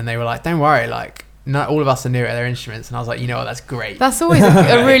drums, and they were like, "Don't worry, like not all of us are new at their instruments." And I was like, "You know what? That's great." That's always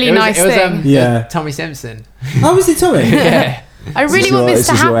a really nice thing. Yeah. Tommy Simpson. Oh, was it Tommy? Yeah. I really want this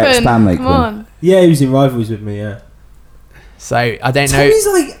to happen. Come on. Yeah, he was in Rivals with me. Yeah. So I don't know. Tommy's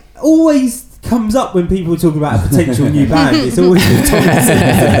like always comes up when people talk about a potential new band. It's always Tommy.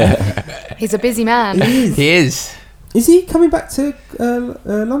 He's a busy man. He is. Is he coming back to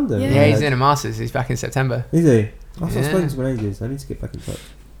London? Yeah, he's in a Masters. He's back in September. Is he? I've not spoken to him in ages. I need to get back in touch.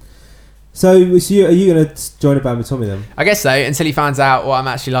 So are you going to join a band with Tommy then? I guess so, until he finds out what I'm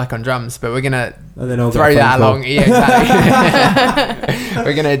actually like on drums. But we're going to throw that along. Yeah, exactly.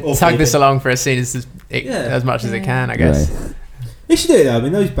 We're going to tug this along for as soon as much as it can, I guess. Right. You should do it though. I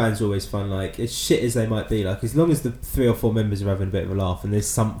mean, those bands are always fun. Like, as shit as they might be, like as long as the 3 or 4 members are having a bit of a laugh and there's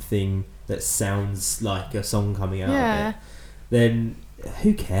something that sounds like a song coming out of it, then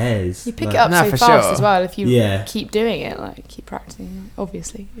who cares? You pick it up so fast as well if you keep doing it, like keep practicing.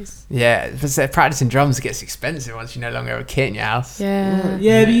 Obviously, but practicing drums gets expensive once you no longer have a kit in your house. Yeah,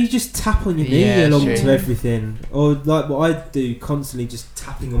 but you just tap on your knee along to everything, or like what I do constantly, just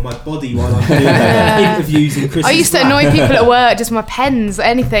tapping on my body while I'm doing interviews and Christmas. I used to annoy people at work just with my pens,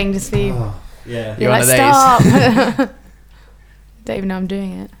 anything, just be you're like stop. Don't even know I'm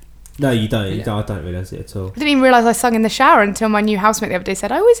doing it. No, you don't. I don't realise it at all. I didn't even realise I sung in the shower until my new housemate the other day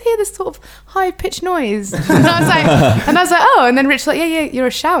said, I always hear this sort of high-pitched noise. And I was like, oh. And then Rich was like, yeah, you're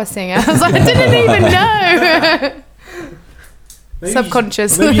a shower singer. I was like, I didn't even know.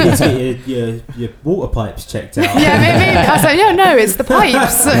 Subconscious. Maybe you need to get your water pipes checked out. Yeah, maybe. I was like, no, it's the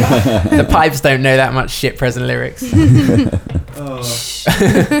pipes. The pipes don't know that much shit-present lyrics. I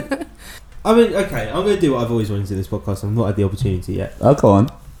mean, okay, I'm going to do what I've always wanted to do in this podcast. I've not had the opportunity yet. Oh, go on.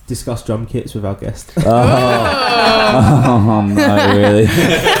 Discuss drum kits with our guest. Oh no, really?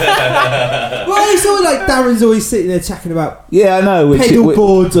 Well, it's all like Darren's always sitting there chatting about I know pedal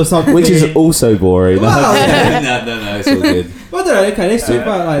boards or something, which is also boring. Well, no, it's all good. Well, I don't know. Okay, let's talk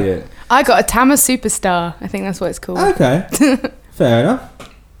about like. I got a Tama Superstar. I think that's what it's called. Okay, fair enough.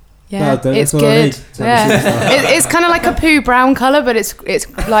 Yeah, it's good. It's kind of like a poo brown colour, but it's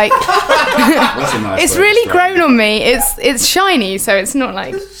like it's really grown on me. It's shiny, so it's not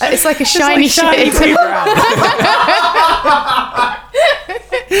like it's like a shiny shade.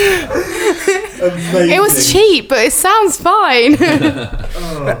 It was cheap, but it sounds fine.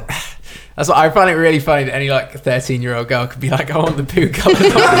 That's what I find it really funny that any like 13-year-old girl could be like, I want the poo colour.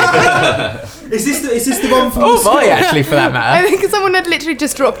 Is this the one from the boy, actually, for that matter? I think someone had literally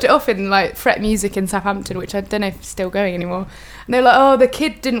just dropped it off in like Fret Music in Southampton, which I don't know if it's still going anymore. And they were like, oh, the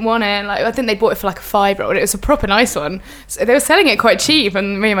kid didn't want it. And like, I think they bought it for like a £5, and it was a proper nice one. So they were selling it quite cheap,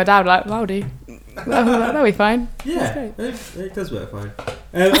 and me and my dad were like, well, that'll be fine. Yeah, it does work fine.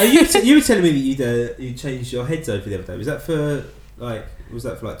 You were telling me that you changed your heads over the other day. Was that for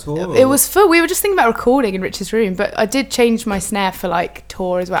tour? Or? It was for, we were just thinking about recording in Rich's room, but I did change my snare for like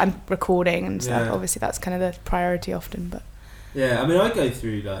tour as well and recording and stuff. Yeah. Obviously that's kind of the priority often, but yeah, I mean, I go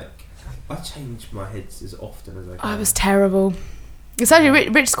through like, I change my heads as often as I can. I was terrible. It's actually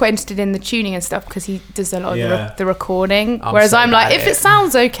Rich's quite interested in the tuning and stuff because he does a lot of the recording, whereas I'm like, if it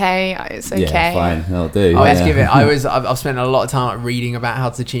sounds okay, it's okay. Yeah, fine, that'll do. I've spent a lot of time like, reading about how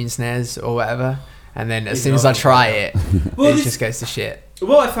to tune snares or whatever. And then as soon as I try it, it just goes to shit.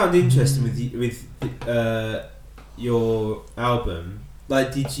 What I found interesting with your album,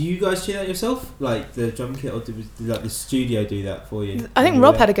 like, did you guys tune that yourself, like the drum kit, or did like the studio do that for you? I think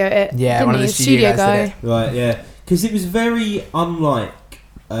Rob had a go at it. Yeah, one of the studio guy. Right, yeah, because it was very unlike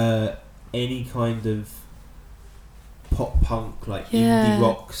any kind of pop punk, like indie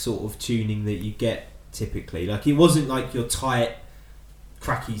rock sort of tuning that you get typically. Like it wasn't like your tight,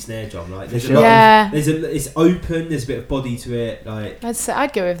 cracky snare drum. Like there's a lot of, it's open. There's a bit of body to it. Like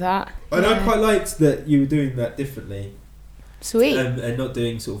I'd go with that. And I quite liked that you were doing that differently. Sweet. And not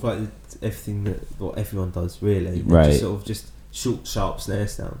doing sort of like everything that what everyone does really. Right. Just sort of just short, sharp snare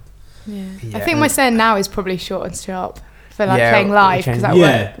sound. Yeah. I think my snare now is probably short and sharp for like playing live, because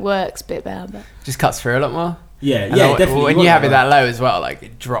that works a bit better. But just cuts through a lot more. Yeah, definitely. When you have it that low as well, like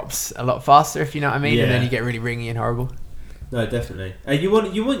it drops a lot faster, if you know what I mean, and then you get really ringy and horrible. No, definitely. And you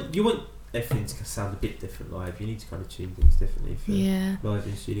want everything to sound a bit different live. You need to kind of tune things differently for live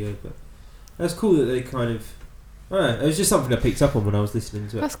in studio. But that's cool that they kind of. I don't know, it was just something I picked up on when I was listening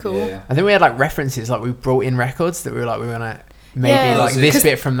to it. That's cool. Yeah. I think we had like references, like we brought in records that we were gonna maybe like this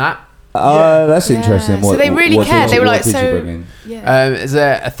bit from that. That's interesting. So they really cared. They were like, so. There's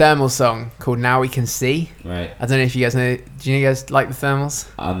a thermal song called "Now We Can See." Right. I don't know if you guys know. Do you guys like the Thermals?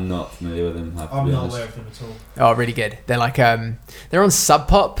 I'm not familiar with them. I'm not aware of them at all. Oh, really good. They're like they're on Sub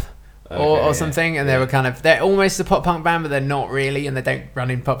Pop. Or something, and they were they're almost a pop punk band, but they're not really, and they don't run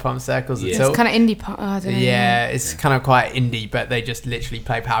in pop punk circles at all. It's kind of indie pop. I don't know. Yeah, it's kind of quite indie, but they just literally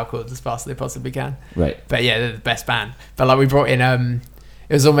play power chords as fast as they possibly can. Right. But yeah, they're the best band. But like we brought in,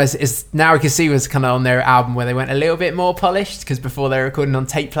 it was almost, Now We Can See was kind of on their album where they went a little bit more polished, because before they were recording on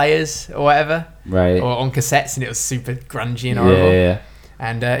tape players or whatever, right, or on cassettes, and it was super grungy and horrible. Yeah.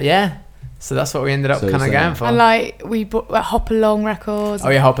 And so that's what we ended up kind of going for. And like we bought Hop Along records. Oh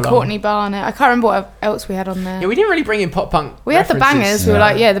yeah, Hop Along. Courtney Barnett. I can't remember what else we had on there. Yeah, we didn't really bring in pop punk. We had the bangers. We were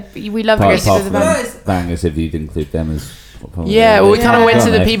like, we love Apart the from bangers. Bangers, if you'd include them as pop punk. Yeah, well, we kind of went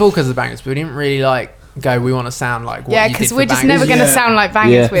to the people because of the bangers, but we didn't really like go. We want to sound like what you did for because we're just bangers. never going to sound like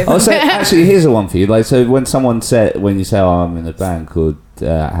bangers with. Also, actually, here's a one for you. Like, so when you say, "Oh, I'm in a band called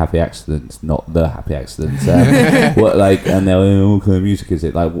Happy Accidents," not the Happy Accidents. What and they're like, what kind of music is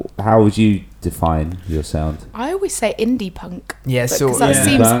it? Like, how would you define your sound? I always say indie punk. Yeah, because that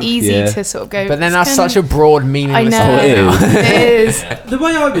seems easy to sort of go. But then that's such a broad, meaningless. I know. It is. The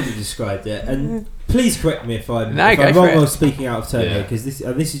way I would have described it, and please correct me if I'm wrong or speaking out of turn here, because this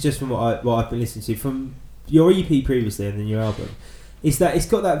is just from what I've been listening to from your EP previously and then your album. Is that it's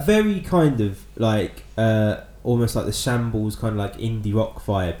got that very kind of like almost like the Shambles kind of like indie rock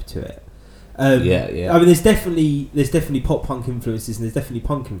vibe to it. I mean, there's definitely pop punk influences and there's definitely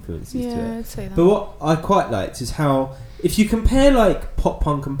punk influences to it. I'd say that. But what I quite liked is how if you compare like pop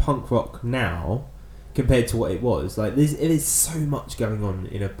punk and punk rock now compared to what it was, like there's so much going on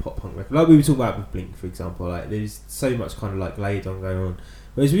in a pop punk record. Like we were talking about with Blink, for example. Like there's so much kind of like laid on going on.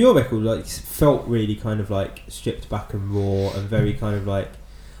 Whereas with your record, like, it felt really kind of like stripped back and raw and very kind of like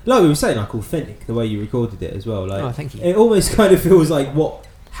we were saying, like authentic. The way you recorded it as well, like thank you. It almost kind of feels like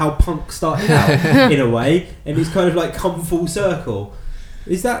how punk started out in a way, and it's kind of like come full circle.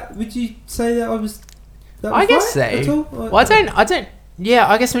 Is that? Would you say that I was? I guess so. At all? Well, I don't. Yeah,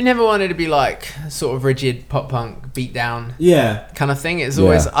 I guess we never wanted to be like sort of rigid pop punk beat down. Kind of thing. It's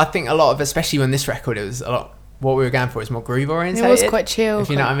always. I think a lot of, especially when this record, it was a lot. What we were going for is more groove oriented. It was quite chill.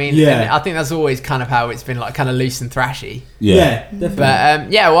 If you know what I mean. Yeah. And I think that's always kind of how it's been, like kind of loose and thrashy. Yeah, definitely. But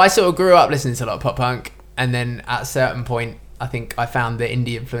well, I sort of grew up listening to a lot of pop punk, and then at a certain point, I think I found the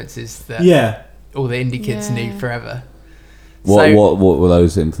indie influences that all the indie kids knew forever. What were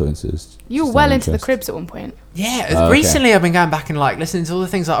those influences? You were well into the Cribs at one point. Yeah, recently I've been going back and like listening to all the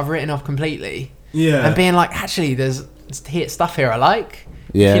things that I've written off completely. Yeah, and being like, actually, there's stuff here I like.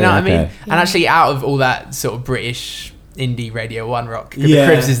 Yeah, you know what I mean? And actually, out of all that sort of British indie Radio 1 rock, the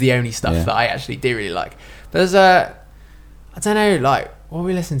Cribs is the only stuff that I actually do really like. But there's I don't know, like what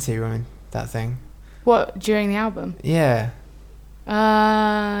we listened to on that thing. What, during the album? Yeah.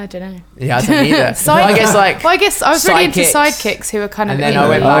 I don't know. Yeah, I don't either. I guess I was really into Sidekicks, who were kind of. And then I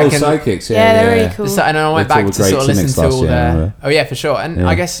went back and Sidekicks, they're really cool. And then I went back to sort of listen to all their. Oh yeah, for sure. And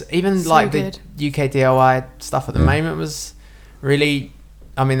I guess even like the UK DIY stuff at the moment was really.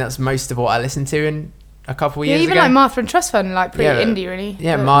 I mean, that's most of what I listened to in a couple of years even ago. like Martha and Trust Fund, like pretty indie, really.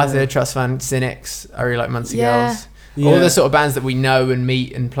 Yeah, Martha, Trust Fund, Cynics. I really like Muncie Girls. All the sort of bands that we know and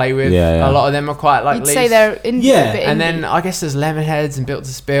meet and play with. A lot of them are quite like. You'd say they're indie. A bit and indie. then I guess there's Lemonheads and Built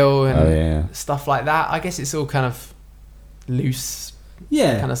to Spill and stuff like that. I guess it's all kind of loose.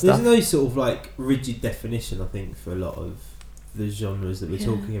 Kind of stuff. There's no sort of like rigid definition, I think, for a lot of the genres that we're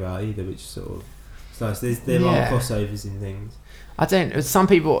talking about either, which sort of it's nice. There are crossovers in things. I don't. Some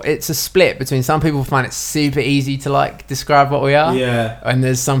people, it's a split between some people find it super easy to like describe what we are. Yeah. And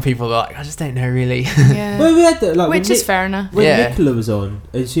there's some people that are like, I just don't know really. Yeah. Well, we had that, like, which is fair enough. When Nicola was on,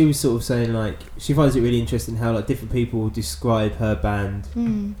 and she was sort of saying like she finds it really interesting how like different people will describe her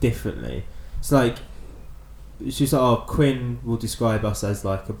band differently. It's like she's like, oh, Quinn will describe us as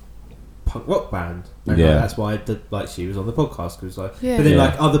like a punk rock band, and like, that's why like she was on the podcast because like, but then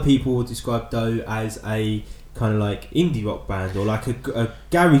like other people will describe Doe as a kind of like indie rock band or like a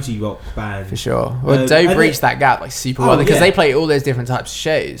garagey rock band for sure. Well, Doe breached that gap like super well because they play all those different types of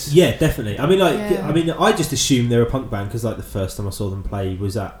shows. Yeah, definitely. I mean, like, I just assumed they were a punk band because like the first time I saw them play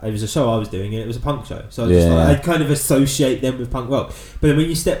was it was a show I was doing and it was a punk show, so I kind of associate them with punk rock. But then when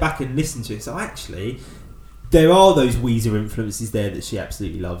you step back and listen to it, so actually there are those Weezer influences there that she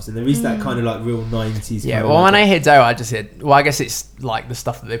absolutely loves, and there is that kind of like real 90s. Yeah, well, when I hear Doe, I just hear, well, I guess it's like the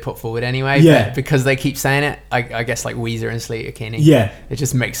stuff that they put forward anyway. Yeah. But because they keep saying it, I guess like Weezer and Sleater-Kinney. Yeah. It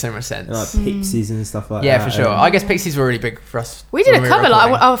just makes so much sense. And like Pixies and stuff like that. Yeah, for sure. I guess Pixies were really big for us. We did a cover,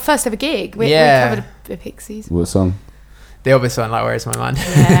 like our first ever gig. We covered the Pixies. What song? The obvious one, like Where's My Mind?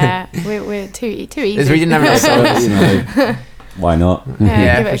 Yeah, we're too easy. We didn't have enough songs. You know, why not?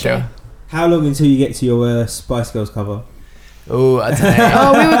 Yeah, for sure. How long until you get to your Spice Girls cover? Oh, I don't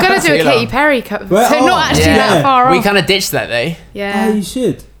know. We were going to do a Katy Perry cover, well, so not actually that far off. We kind of ditched that though. Yeah. Oh, you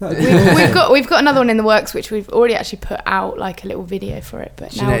should. We've got another one in the works, which we've already actually put out like a little video for it.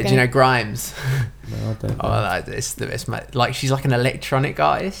 But do you know Grimes? No, I don't. Oh, it's the best. Like she's like an electronic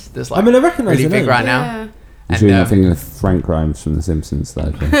artist. That's like I mean, I recognise really the big name. right now. I'm sure you're not thinking of Frank Grimes from The Simpsons,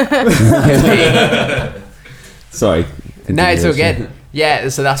 though. Sorry. No, it's all good. Yeah,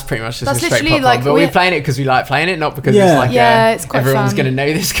 so that's pretty much just a straight pop like, but we're playing it because we like playing it, not because it's like it's quite everyone's fun. going to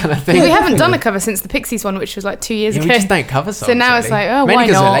know this kind of thing. We haven't done a cover since the Pixies one, which was like 2 years ago. We just don't cover songs. So now it's like, oh, why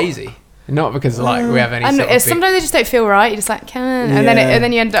because not? we're lazy, not because like we have any. And sometimes they just don't feel right. You're just like, and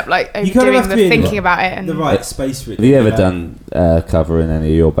then you end up like overdoing the thinking about it and the right space for it. Have you ever done a cover in any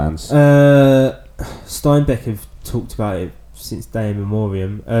of your bands? Steinbeck have talked about it since day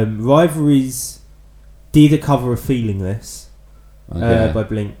immemorial. Rivalries did a cover of Feelingless by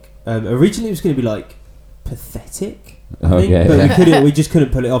Blink. Originally it was going to be like Pathetic, I think, but we just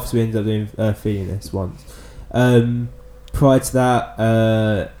couldn't pull it off, so we ended up doing Feelingless once. Prior to that,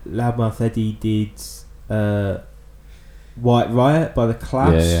 Loudmouth Eddie did White Riot by The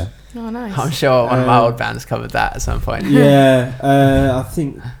Clash. Yeah. Oh, nice. I'm sure one of my old bands covered that at some point. I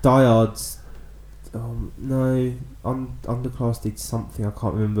think Diehards. No, Underclass did something I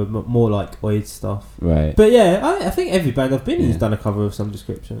can't remember, but more like Oid stuff. Right. But yeah, I think every band I've been in has done a cover of some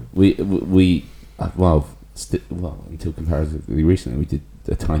description. We until comparatively recently, we did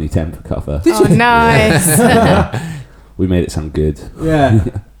a Tiny Temper cover. Oh, nice. We made it sound good.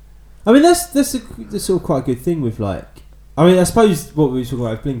 Yeah. I mean, that's sort of quite a good thing with like. I mean, I suppose what we were talking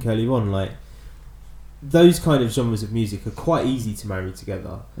about with Blink earlier on, like those kind of genres of music are quite easy to marry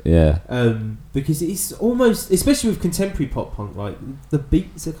together. Yeah. Because it's almost, especially with contemporary pop punk, like the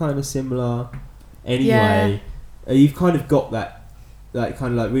beats are kind of similar. Anyway, you've kind of got that kind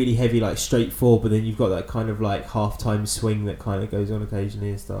of like really heavy, like straightforward, but then you've got that kind of like halftime swing that kind of goes on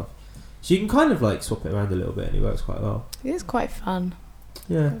occasionally and stuff. So you can kind of like swap it around a little bit, and it works quite well. It is quite fun.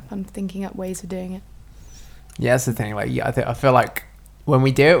 Yeah. Fun thinking up ways of doing it. Yeah, that's the thing. Like, I feel like when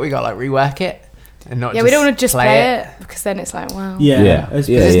we do it, we got like rework it. And not we don't want to just play it because then it's like, wow. It's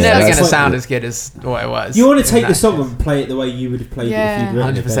never going to sound as good as what it was. You want to take the song and play it the way you would have played it if you'd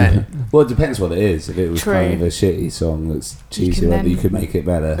written 100%. Well, it depends what it is. If it was kind of a shitty song that's cheesy, you could make it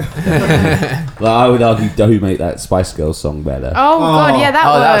better. Like, I would argue Doe make that Spice Girls song better. Oh god, yeah, that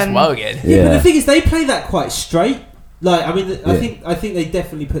one. That was well good. Yeah, but the thing is, they play that quite straight. Like, I mean, I think they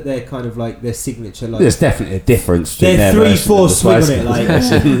definitely put their kind of like their signature. Like, there's definitely a difference. Their 3/4 swing on it. Like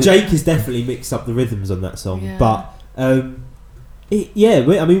Jake has definitely mixed up the rhythms on that song. But I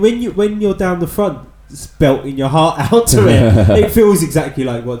mean, when you're down the front, belting your heart out to it, it feels exactly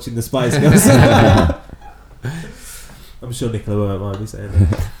like watching the Spice Girls. I'm sure Nicola won't mind me saying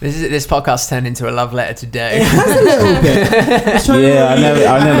that. This podcast turned into a love letter to Doe. It has a little bit.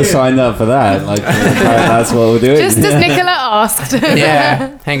 I never signed up for that. Like, that's what we're doing. Just as Nicola asked.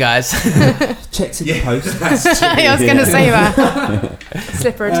 Yeah. Hey guys. Checks in the post. I was going to say that.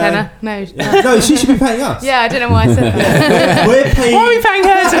 Slip her a tenner. No, she should be paying us. Yeah, I don't know why I said that. We're paying. Why are we paying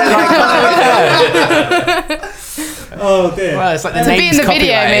her? Oh dear. Well, it's like the to be in the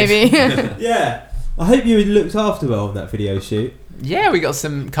video, maybe. Yeah. I hope you looked after well on that video shoot. Yeah, we got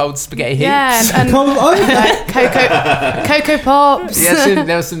some cold spaghetti hoops. Yeah, and Cocoa Pops. Yeah,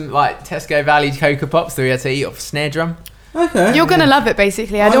 there was some like Tesco Valley Cocoa Pops that we had to eat off a snare drum. Okay. You're gonna love it,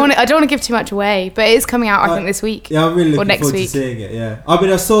 basically. I don't want to give too much away, but it is coming out, I think, this week. Yeah, I'm really looking next forward week. to seeing it. Yeah, I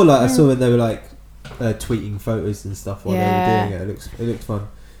mean, I saw when they were like tweeting photos and stuff while they were doing it. It looked fun.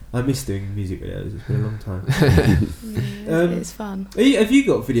 I miss doing music videos. It's been a long time. It's fun. Have you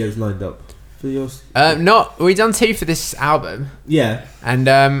got videos lined up for yours? We've done 2 for this album. Yeah,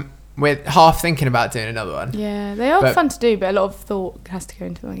 and we're half thinking about doing another one. Yeah, they are fun to do, but a lot of thought has to go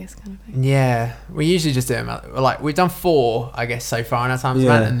into them, I guess, kind of thing. Yeah, we usually just do them like we've done 4, I guess, so far in our time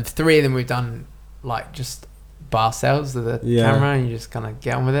span, and 3 of them we've done like just by ourselves with the camera, and you just kind of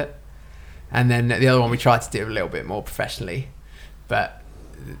get on with it. And then the other one we tried to do a little bit more professionally, but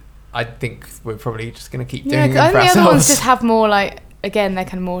I think we're probably just going to keep doing them for I think ourselves. the other ones just have more like, again, they're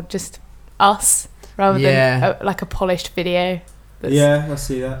kind of more just us rather than like a polished video. I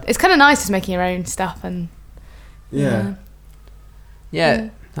see that. It's kind of nice just making your own stuff and yeah,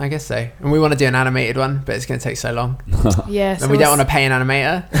 I guess so. And we want to do an animated one, but it's going to take so long. Yeah, and we don't want to pay an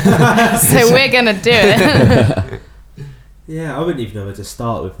animator, so we're going to do it. Yeah, I wouldn't even know where to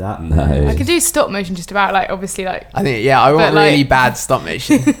start with that. No. I can do stop motion just about, like, obviously, like... I think, I want really bad stop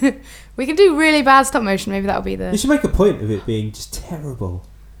motion. We can do really bad stop motion. Maybe that'll be the... You should make a point of it being just terrible.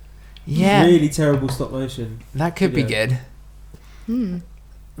 Yeah. Really terrible stop motion. That could be good.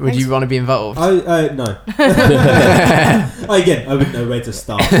 Would you want to be involved? No. Again, I wouldn't know where to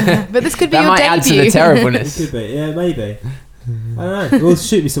start. But this could be that your might debut. add to the terribleness. It could be, yeah, maybe. I don't know. We'll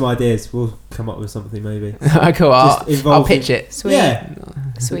shoot me some ideas. We'll come up with something, maybe. Cool. I'll pitch it. Sweet. Yeah.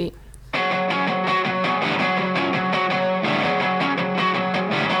 Sweet.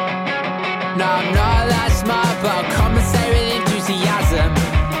 No, I'm not that smart, but I'll compensate with enthusiasm.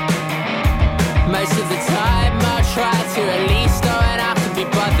 Most of the time I'll try to at least go and I can be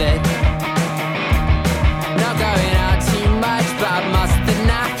bothered. Not going out too much, but I must the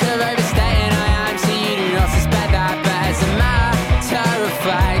knack of overstating I am, so you do not suspect that. But as a matter of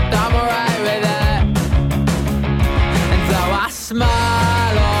fact, I'm alright with it. And though I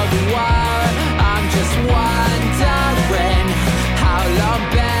smile all the while, I'm just wondering how long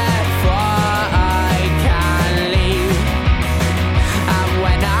before I can leave. And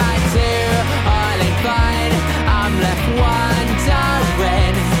when I do, all ain't fine. I'm left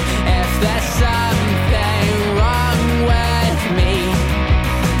wondering if there's something wrong with me.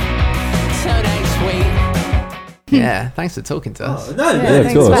 Till next week. Yeah, thanks for talking to us. Oh, no,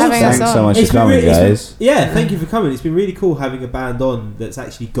 Thanks for having us Thanks so on. much It's for been coming, really- guys. Thank you for coming. It's been really cool having a band on that's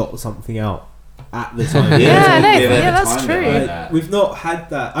actually got something out at the time. That's true. We've not had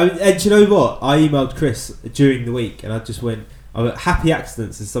that. I mean, and do you know what? I emailed Chris during the week and I went, happy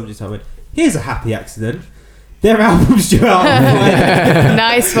accidents as subject. I went, here's a happy accident. Their album's due out on Friday.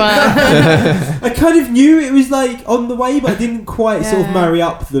 Nice one. I kind of knew it was like on the way, but I didn't quite sort of marry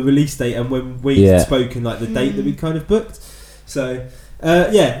up the release date and when we'd spoken, like the date that we'd kind of booked. So,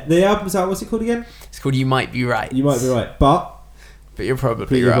 the album's out. What's it called again? It's called You Might Be Right. You might be right, but you're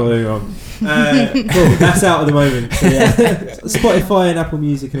probably you're wrong. probably wrong. Cool, that's out at the moment. So, Spotify and Apple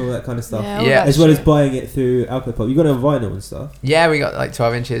Music and all that kind of stuff. Yeah. As well as buying it through Alcopop. You got it on vinyl and stuff. Yeah, we got like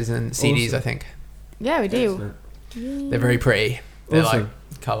 12 inches and CDs, Awesome. I think. Yeah, we do. Excellent. They're very pretty. They're Awesome.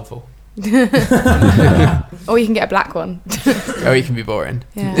 like colourful. Or you can get a black one. Or you can be boring.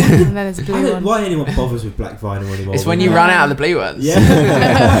 Yeah, and then there's a I blue don't know one. why anyone bothers with black vinyl anymore. It's when you run out of the blue ones.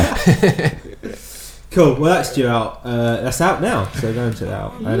 Yeah. Cool. Well, that's due out. That's out now. So go and check that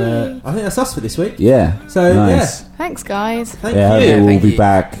out. And I think that's us for this week. Yeah. So nice. Thanks, guys. Thank Yeah, you. we'll thank be you.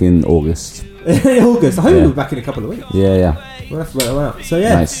 back in August. In August. I hope Yeah. we'll be back in a couple of weeks. Yeah. We'll have to work them out. So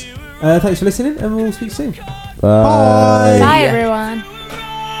yeah. Nice. Thanks for listening, and we'll speak soon. Bye. Bye, everyone.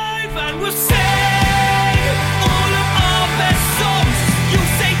 And we'll sing all of our best songs.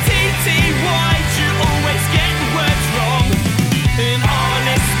 You'll say TT, why'd you always get the words wrong? And I'll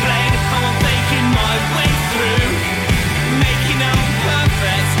explain how I'm making my way through, making out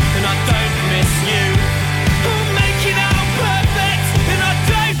perfect, and I don't miss you. I'm making out perfect, and I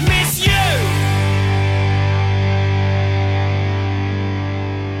don't miss you.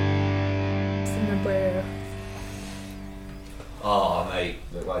 Oh, mate,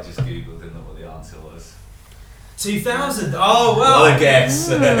 look, I just googled, didn't know what the answer was. 2000. Oh well. Well, I guess.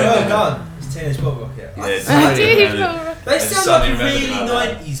 Well done. It's Teenage Pop Rocket. They sound like a really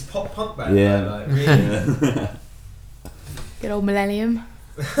 90s pop punk band. Yeah. Like, really. Good old Millennium.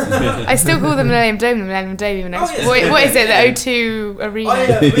 I still call them Millennium Dome, the Millennium Dome, even though Oh, yeah. what is it, the O2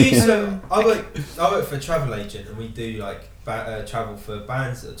 Arena? I work for a travel agent, and we do like travel for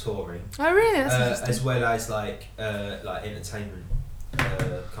bands that are touring, Oh, really? That's interesting. as well as like entertainment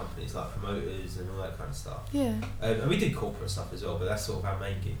companies, like promoters and all that kind of stuff. Yeah. And we do corporate stuff as well, but that's sort of our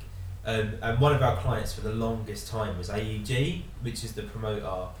main gig. And one of our clients for the longest time was AEG, which is the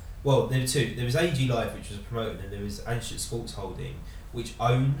promoter. Well, there were two. There was AEG Live, which was a promoter, and then there was Anschutz Sports Holding, which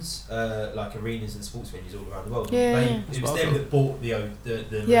owns like arenas and sports venues all around the world. It was them that bought the Dome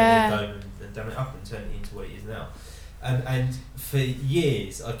and done it up and turned it into what it is now. And for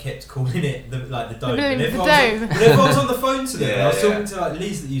years, I kept calling it the Dome. Whenever I was on the phone to them, I was talking to like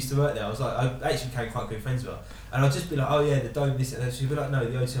Liz that used to work there. I was like, I actually became quite good friends with her. And I'd just be like, oh yeah, the Dome, this and that. She'd be like, no,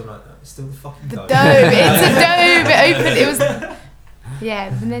 the O2. I'm like, no, it's still the fucking Dome. The Dome, it's a Dome. It opened, it was,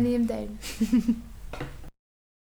 the Millennium Dome.